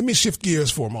online. Let me shift gears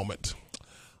for a moment.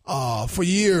 For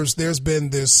years, there's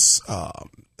been this,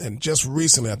 and just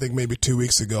recently, I think maybe 2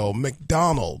 weeks ago,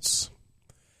 McDonald's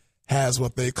has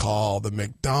what they call the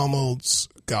McDonald's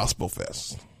Gospel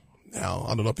Fest. Now,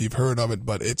 I don't know if you've heard of it,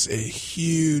 but it's a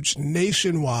huge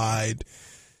nationwide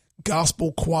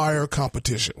gospel choir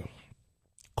competition.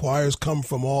 Choirs come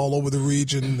from all over the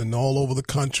region and all over the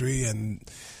country, and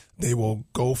they will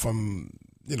go from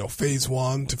phase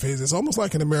one to phase. It's almost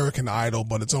like an American Idol,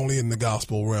 but it's only in the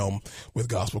gospel realm with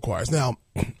gospel choirs. Now,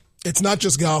 it's not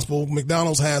just gospel.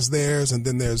 McDonald's has theirs, and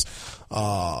then there's,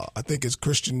 I think it's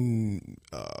Christian,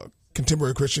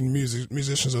 contemporary Christian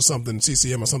musicians or something,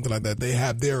 CCM or something like that. They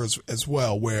have theirs as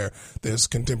well, where there's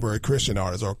contemporary Christian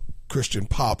artists or Christian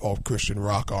pop or Christian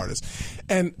rock artists.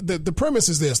 And the premise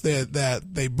is this, that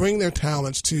they bring their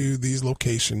talents to these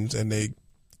locations and they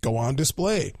go on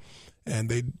display, and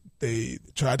they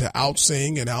try to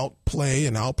outsing and outplay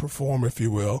and outperform, if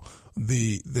you will,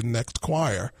 the next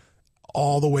choir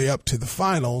all the way up to the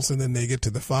finals. And then they get to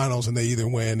the finals and they either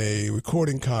win a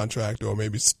recording contract, or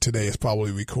maybe today it's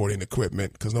probably recording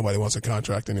equipment because nobody wants a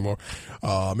contract anymore.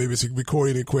 Maybe it's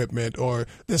recording equipment, or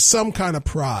there's some kind of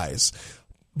prize.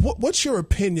 What's your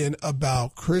opinion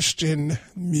about Christian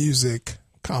music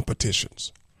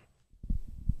competitions?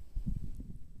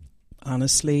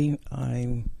 Honestly,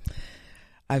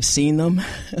 I've seen them.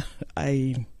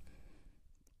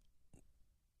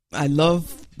 I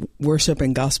love worship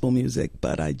and gospel music,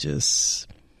 but I've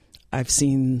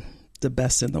seen the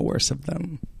best and the worst of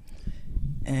them.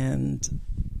 And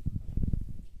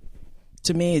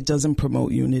to me, it doesn't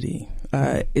promote unity.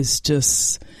 It's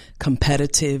just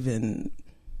competitive and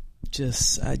to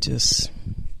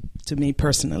me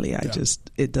personally,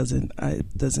 it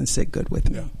doesn't sit good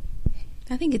with me. Yeah.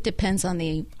 I think it depends on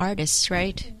the artists,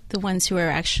 right? The ones who are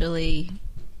actually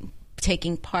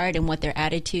taking part and what their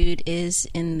attitude is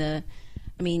in the.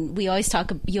 I mean, we always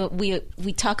talk.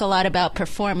 We talk a lot about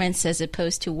performance as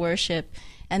opposed to worship,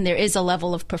 and there is a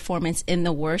level of performance in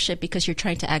the worship because you're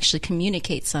trying to actually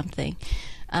communicate something.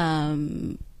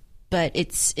 But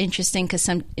it's interesting because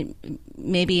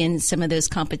maybe in some of those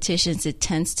competitions, it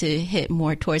tends to hit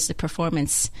more towards the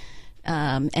performance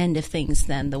end of things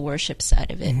than the worship side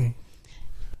of it.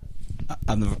 Mm-hmm.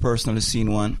 I've never personally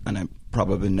seen one, and I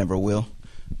probably never will.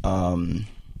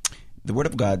 The Word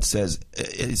of God says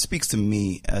it speaks to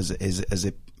me as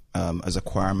a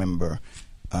choir member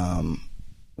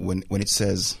when it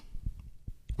says,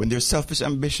 when there's selfish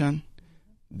ambition,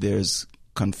 there's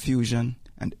confusion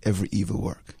and every evil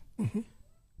work. Mm-hmm.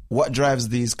 What drives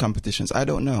these competitions? I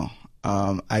don't know.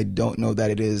 I don't know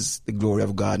that it is the glory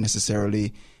of God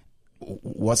necessarily.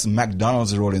 What's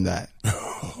McDonald's role in that?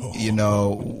 You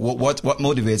know, what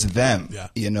motivates them? Yeah.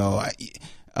 You know,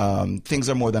 things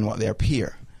are more than what they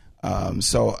appear.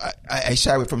 So I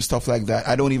shy away from stuff like that.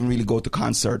 I don't even really go to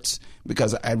concerts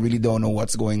because I really don't know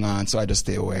what's going on, so I just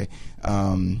stay away.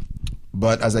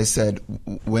 But as I said,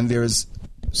 when there's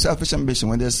selfish ambition,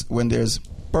 when there's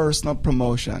personal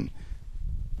promotion,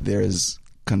 there's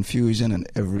confusion and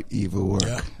every evil work.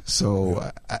 Yeah.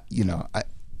 So,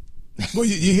 well,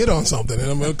 you hit on something,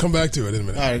 and I'm going to come back to it in a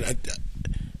minute.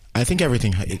 I think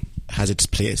everything has its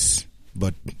place,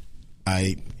 but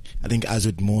I think as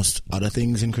with most other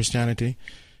things in Christianity,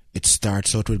 it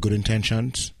starts out with good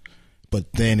intentions,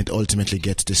 but then it ultimately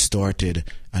gets distorted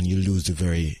and you lose the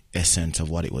very essence of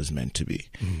what it was meant to be.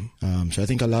 Mm-hmm. So I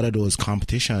think a lot of those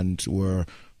competitions were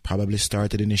probably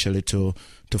started initially to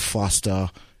foster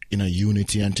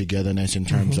unity and togetherness in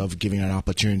terms of giving an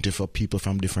opportunity for people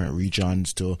from different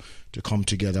regions to come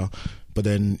together. But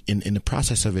then in the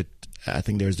process of it, I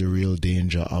think there's the real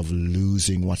danger of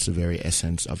losing what's the very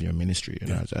essence of your ministry.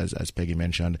 As Peggy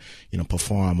mentioned,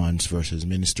 performance versus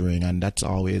ministering, and that's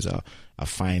always a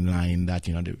fine line that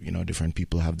different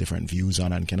people have different views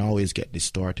on and can always get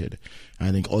distorted. And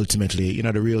I think ultimately,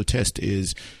 the real test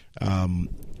is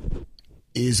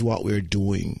what we're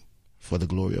doing for the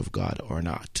glory of God or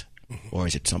not, or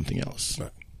is it something else? Right.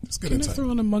 Can I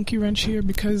throw in a monkey wrench here?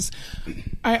 Because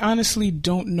I honestly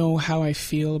don't know how I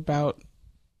feel about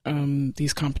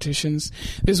these competitions.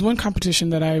 There's one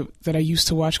competition that I used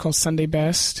to watch called Sunday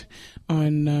Best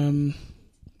on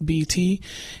BET,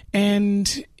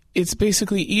 and it's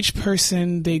basically each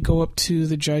person, they go up to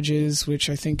the judges, which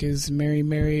I think is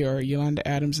Mary or Yolanda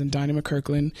Adams and Donnie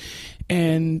McKirkland,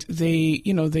 and they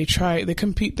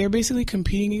compete. They're basically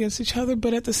competing against each other,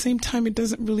 but at the same time, it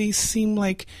doesn't really seem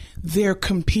like they're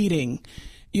competing.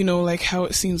 Like how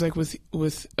it seems like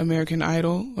with American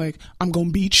Idol, like I'm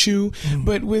gonna beat you.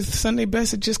 But with Sunday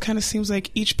Best, it just kind of seems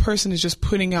like each person is just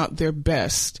putting out their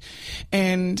best,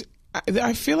 and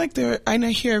I feel like I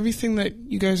hear everything that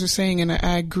you guys are saying, and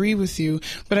I agree with you,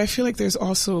 but I feel like there's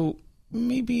also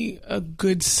maybe a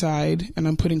good side, and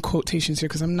I'm putting quotations here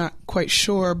because I'm not quite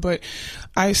sure, but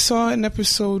I saw an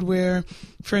episode where,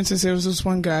 for instance, there was this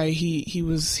one guy,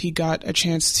 he got a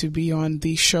chance to be on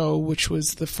the show, which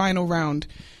was the final round,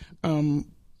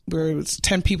 where it was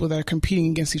 10 people that are competing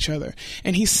against each other,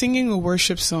 and he's singing a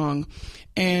worship song,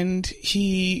 and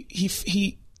he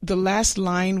the last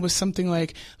line was something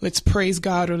like, let's praise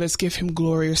God or let's give him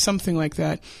glory or something like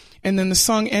that. And then the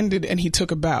song ended and he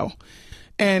took a bow.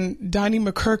 And Donnie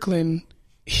McKirkland,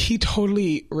 he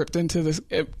totally ripped into this,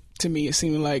 to me, it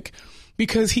seemed like,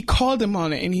 because he called him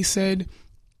on it and he said,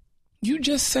 you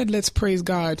just said, let's praise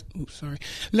God. Oops, sorry.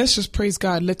 Let's just praise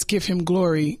God. Let's give him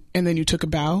glory. And then you took a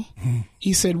bow.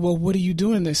 He said, well, what are you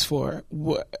doing this for?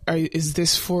 Is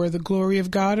this for the glory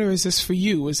of God or is this for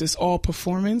you? Is this all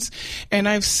performance? And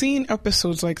I've seen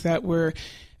episodes like that where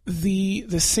the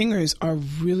singers are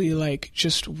really like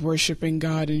just worshiping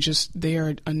God and just they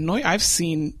are anointed. I've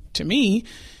seen, to me,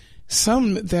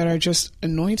 some that are just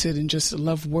anointed and just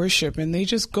love worship and they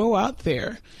just go out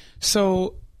there.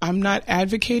 So I'm not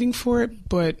advocating for it,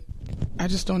 but I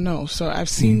just don't know. So I've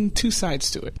seen two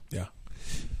sides to it. Yeah.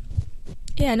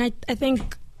 Yeah, and I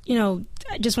think,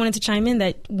 I just wanted to chime in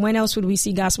that when else would we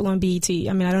see gospel on BET?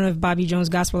 I mean, I don't know if Bobby Jones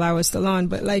Gospel Hour is still on,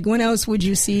 but like when else would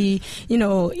you see, you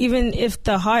know, even if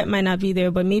the heart might not be there,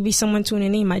 but maybe someone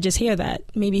tuning in might just hear that,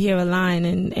 maybe hear a line,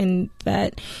 and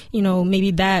that, you know,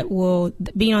 maybe that will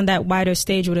be on that wider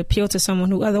stage would appeal to someone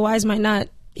who otherwise might not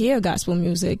hear gospel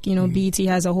music. You know, BET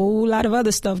has a whole lot of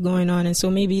other stuff going on, and so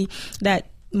maybe that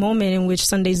moment in which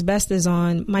Sunday's Best is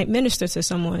on might minister to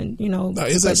someone, you know.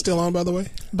 Is that still on, by the way?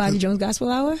 Bobby Jones Gospel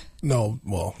Hour? No,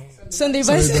 well, Sunday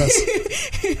Best.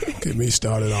 Get me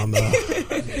started on the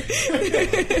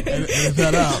edit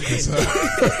that out.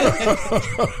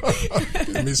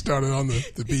 Get me started on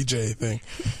the BJ thing.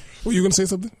 Were you going to say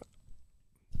something?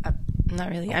 Not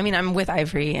really. I mean, I'm with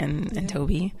Ivory and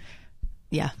Toby.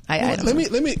 Yeah, I let me.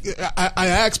 I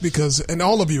ask because, and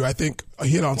all of you, I think,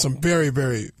 hit on some very,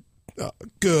 very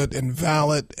good and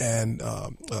valid and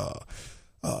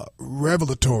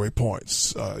revelatory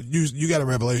points. You got a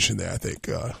revelation there, I think,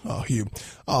 Hugh.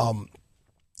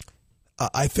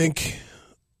 I think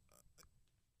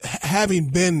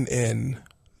having been in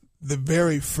the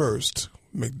very first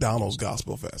McDonald's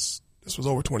Gospel Fest, this was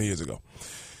over 20 years ago,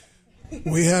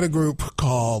 we had a group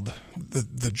called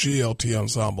the GLT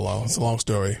Ensemble. It's a long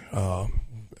story, and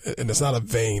it's not a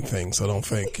vain thing, so don't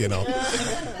think, you know.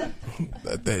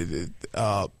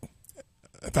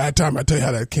 If I had time, I'd tell you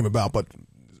how that came about. But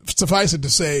suffice it to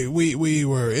say, we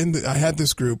were I had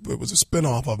this group. It was a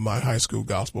spinoff of my high school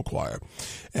gospel choir,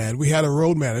 and we had a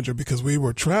road manager because we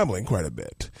were traveling quite a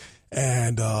bit.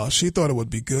 And she thought it would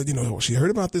be good. You know, she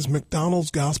heard about this McDonald's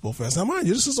Gospel Fest. Now, mind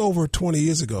you, this is over 20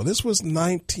 years ago. This was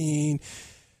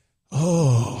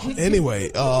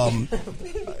anyway.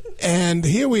 And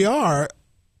here we are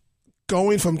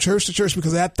going from church to church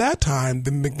because at that time,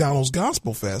 the McDonald's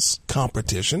Gospel Fest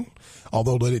competition,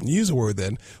 although they didn't use the word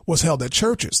then, was held at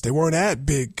churches. They weren't at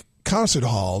big concert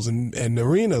halls and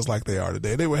arenas like they are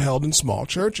today. They were held in small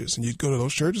churches, and you'd go to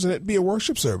those churches and it'd be a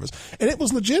worship service. And it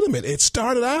was legitimate. It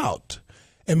started out,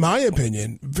 in my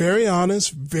opinion, very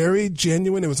honest, very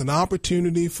genuine. It was an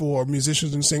opportunity for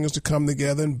musicians and singers to come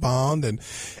together and bond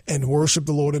and worship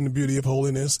the Lord in the beauty of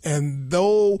holiness. And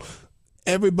though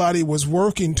everybody was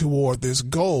working toward this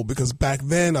goal, because back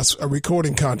then a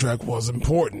recording contract was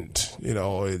important. You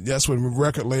know, that's when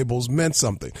record labels meant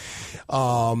something.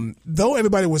 Though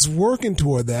everybody was working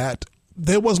toward that,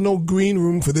 there was no green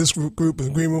room for this group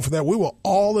and green room for that. We were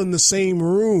all in the same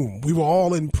room. We were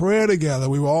all in prayer together.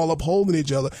 We were all upholding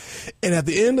each other. And at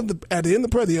the end of the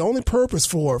prayer, the only purpose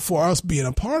for us being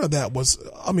a part of that was,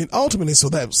 I mean, ultimately so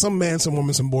that some man, some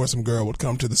woman, some boy, some girl would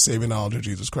come to the saving knowledge of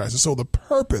Jesus Christ. And so the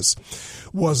purpose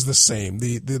was the same.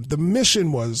 The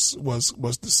mission was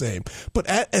the same.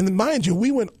 And mind you,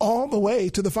 we went all the way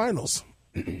to the finals.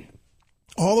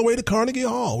 All the way to Carnegie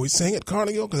Hall. We sang at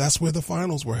Carnegie Hall because that's where the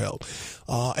finals were held.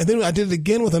 And then I did it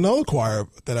again with another choir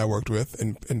that I worked with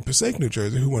in Passaic, New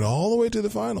Jersey, who went all the way to the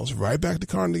finals, right back to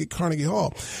Carnegie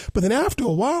Hall. But then after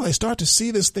a while, I start to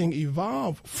see this thing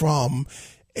evolve from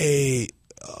an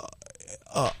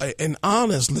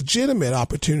honest, legitimate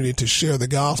opportunity to share the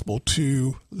gospel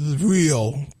to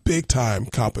real big-time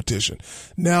competition.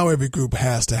 Now every group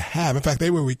has to have. In fact,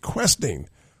 they were requesting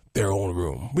their own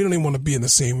room. We don't even want to be in the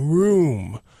same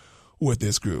room with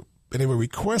this group. And they were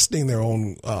requesting their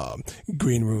own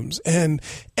green rooms. And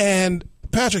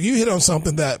Patrick, you hit on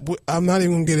something that I'm not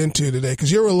even going to get into today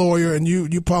because you're a lawyer and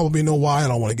you probably know why I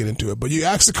don't want to get into it. But you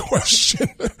asked the question,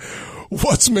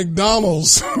 what's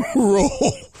McDonald's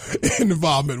role in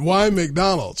involvement? Why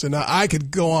McDonald's? And I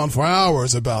could go on for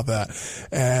hours about that.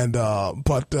 And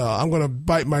but I'm going to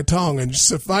bite my tongue and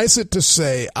suffice it to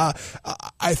say,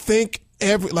 I think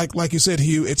like you said,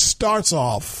 Hugh, it starts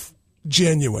off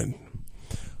genuine,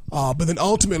 but then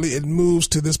ultimately it moves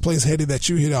to this place, Hetty, that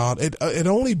you hit on. It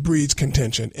only breeds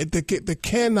contention. There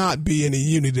cannot be any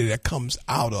unity that comes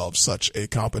out of such a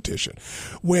competition.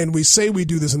 When we say we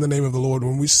do this in the name of the Lord,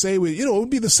 when we say it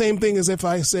would be the same thing as if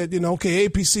I said, okay,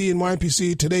 APC and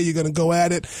YPC, today you're going to go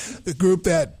at it. The group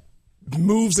that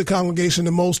moves the congregation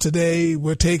the most today,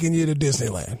 we're taking you to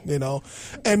Disneyland,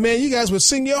 and man, you guys would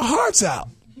sing your hearts out.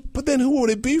 But then who would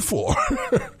it be for?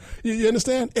 You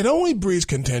understand? It only breeds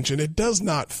contention. It does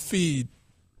not feed,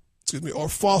 or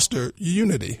foster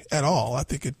unity at all. I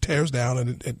think it tears down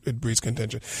and it breeds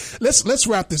contention. Let's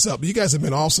wrap this up. You guys have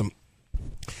been awesome.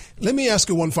 Let me ask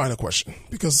you one final question,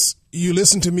 because you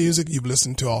listen to music, you've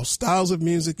listened to all styles of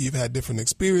music, you've had different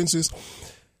experiences.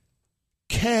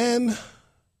 Can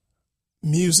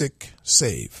music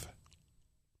save?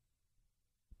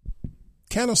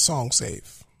 Can a song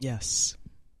save? Yes.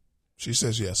 She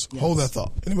says yes. Hold that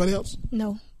thought. Anybody else?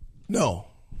 No. No.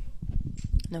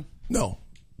 No. No.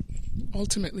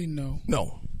 Ultimately, no.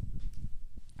 No.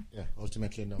 Yeah,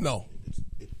 ultimately, no. No.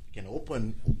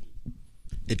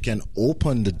 It can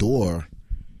open the door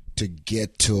to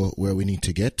get to where we need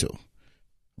to get to.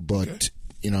 But,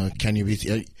 can you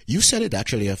be... You said it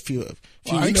actually a few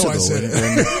weeks ago. I said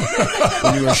it.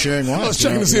 When you were sharing one. I was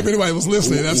checking to see if anybody was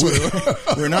listening. That's what it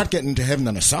was. We're not getting to heaven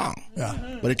on a song.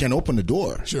 Yeah. But it can open the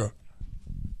door. Sure.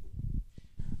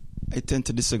 I tend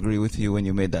to disagree with you when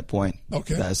you made that point.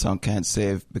 Okay. That a song can't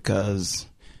save, because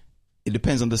it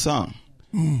depends on the song.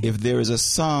 If there is a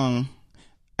song...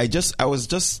 I was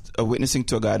just witnessing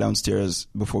to a guy downstairs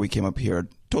before we came up here,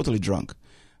 totally drunk.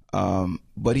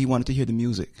 But he wanted to hear the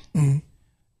music.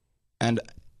 And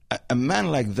a man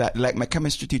like that, like my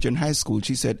chemistry teacher in high school,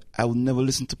 she said, I will never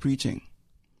listen to preaching,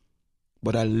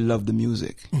 but I love the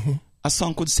music. A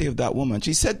song could save that woman.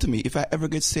 She said to me, if I ever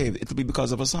get saved, it'll be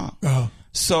because of a song.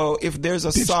 So if there's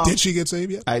a song... Did she get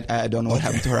saved yet? I don't know what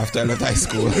happened to her after I left high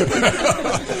school.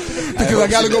 Because I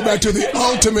got to go back to the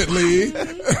ultimately...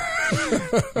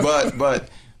 But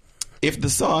if the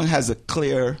song has a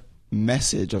clear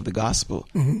message of the gospel,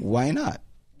 why not?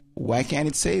 Why can't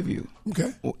it save you?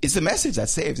 Okay, it's a message that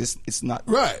saves. It's not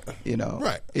right.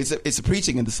 Right. It's a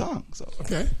preaching in the song. So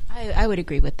okay, I would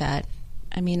agree with that.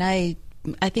 I mean, I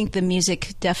think the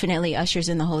music definitely ushers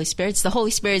in the Holy Spirit. It's the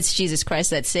Holy Spirit's Jesus Christ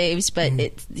that saves, but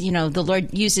the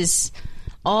Lord uses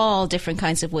all different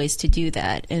kinds of ways to do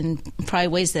that, and probably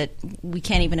ways that we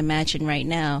can't even imagine right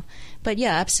now. But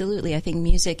yeah, absolutely. I think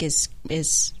music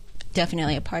is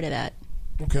definitely a part of that.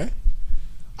 Okay.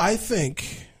 I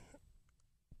think,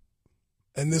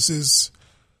 and this is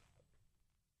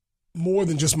more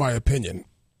than just my opinion,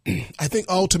 I think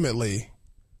ultimately,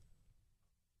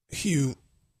 Hugh,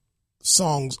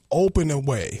 songs open a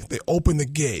way. They open the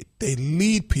gate. They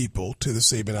lead people to the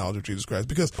saving knowledge of Jesus Christ.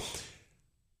 Because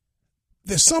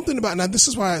there's something about, now this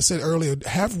is why I said earlier,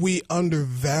 have we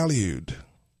undervalued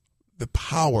the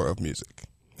power of music?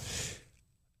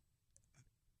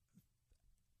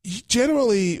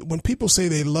 Generally, when people say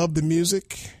they love the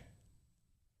music,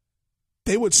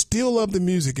 they would still love the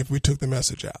music if we took the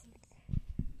message out.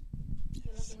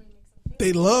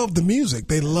 They love the music.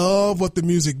 They love what the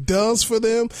music does for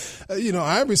them.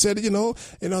 Ivory said,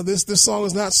 this song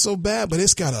is not so bad, but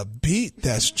it's got a beat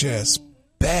that's just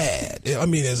bad. I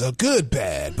mean, it's a good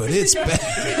bad, but it's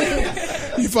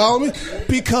bad. You follow me?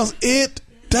 Because it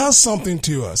does something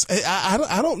to us.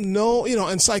 I don't know,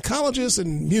 and psychologists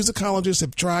and musicologists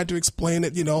have tried to explain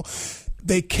it,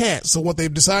 they can't. So what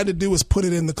they've decided to do is put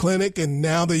it in the clinic, and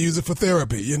now they use it for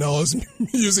therapy, it's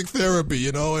music therapy,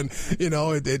 and all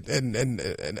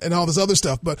this other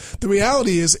stuff. But the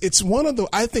reality is it's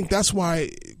I think that's why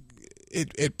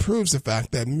it proves the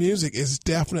fact that music is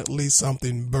definitely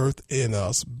something birthed in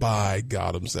us by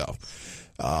God himself.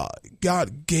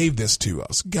 God gave this to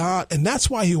us. And that's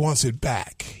why he wants it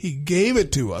back. He gave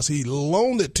it to us. He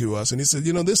loaned it to us. And he said,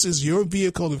 this is your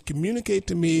vehicle to communicate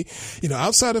to me,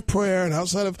 outside of prayer and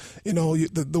outside of,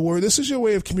 the word. This is your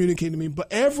way of communicating to me. But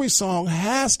every song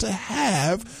has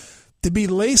to be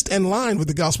laced and lined with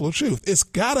the gospel of truth. It's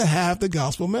got to have the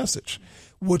gospel message,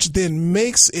 which then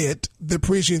makes it the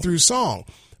preaching through song.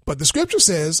 But the scripture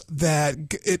says that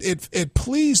it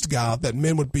pleased God that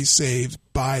men would be saved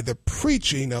by the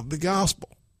preaching of the gospel.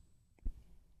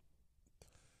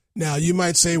 Now, you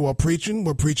might say, well,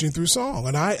 we're preaching through song.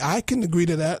 And I can agree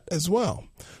to that as well.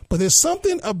 But there's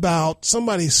something about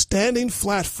somebody standing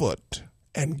flat-foot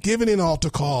and giving an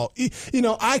altar call.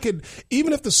 I could,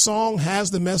 even if the song has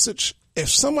the message, if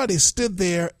somebody stood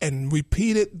there and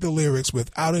repeated the lyrics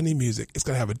without any music, it's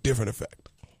going to have a different effect.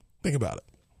 Think about it.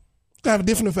 It's going to have a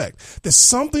different effect. There's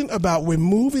something about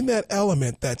removing that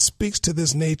element that speaks to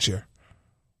this nature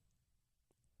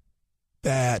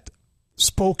that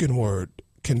spoken word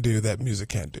can do that music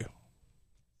can't do.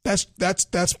 That's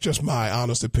just my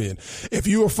honest opinion. If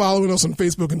you are following us on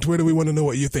Facebook and Twitter, we want to know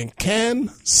what you think. Can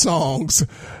songs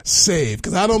save?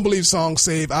 Because I don't believe songs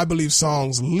save. I believe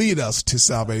songs lead us to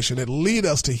salvation. It lead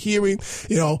us to hearing,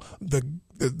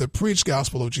 the preached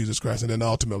gospel of Jesus Christ, and then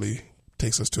ultimately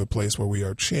takes us to a place where we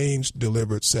are changed,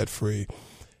 delivered, set free,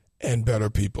 and better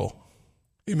people.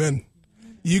 Amen.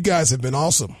 You guys have been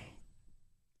awesome.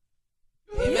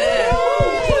 Amen.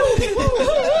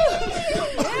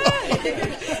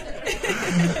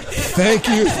 Thank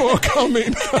you for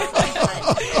coming.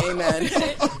 Amen.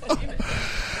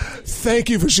 Thank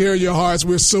you for sharing your hearts.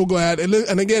 We're so glad.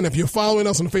 And again, if you're following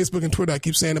us on Facebook and Twitter, I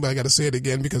keep saying it, but I got to say it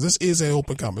again because this is an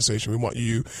open conversation. We want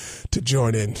you to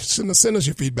join in. Send us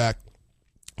your feedback.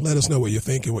 Let us know what you're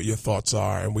thinking, what your thoughts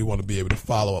are, and we want to be able to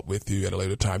follow up with you at a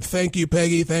later time. Thank you,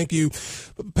 Peggy. Thank you,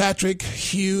 Patrick,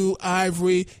 Hugh,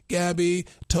 Ivory, Gabby,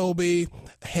 Toby,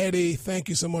 Hetty, thank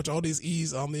you so much. All these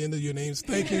E's on the end of your names.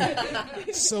 Thank you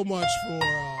so much for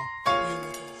being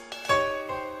with us.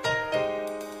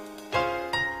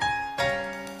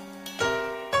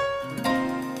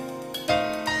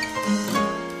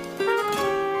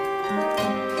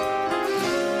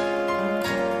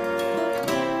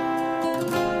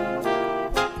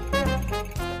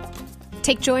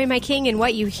 Take joy, my King, in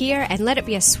what you hear, and let it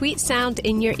be a sweet sound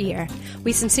in your ear.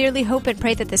 We sincerely hope and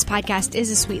pray that this podcast is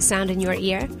a sweet sound in your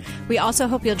ear. We also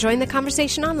hope you'll join the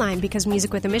conversation online, because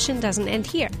Music with a Mission doesn't end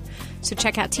here. So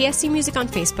check out TSC Music on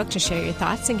Facebook to share your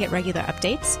thoughts and get regular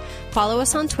updates. Follow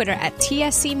us on Twitter at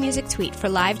TSC Music Tweet for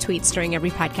live tweets during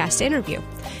every podcast interview.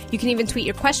 You can even tweet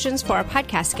your questions for our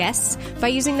podcast guests by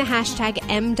using the hashtag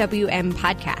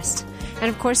MWMPodcast. And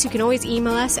of course, you can always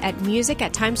email us at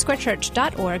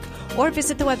music@timesquarechurch.org or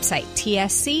visit the website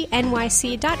tscnyc.org/music.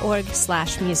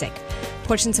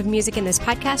 Portions of music in this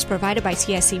podcast provided by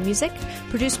TSC Music,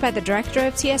 produced by the director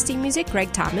of TSC Music,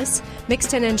 Greg Thomas,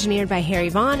 mixed and engineered by Harry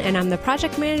Vaughn, and I'm the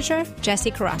project manager,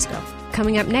 Jesse Carrasco.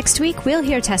 Coming up next week, we'll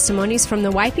hear testimonies from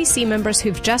the YPC members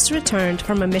who've just returned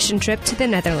from a mission trip to the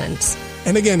Netherlands.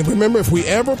 And again, remember, if we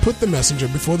ever put the messenger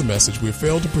before the message, we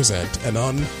fail to present an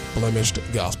unblemished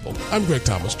gospel. I'm Greg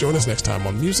Thomas. Join us next time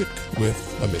on Music with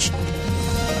a Mission.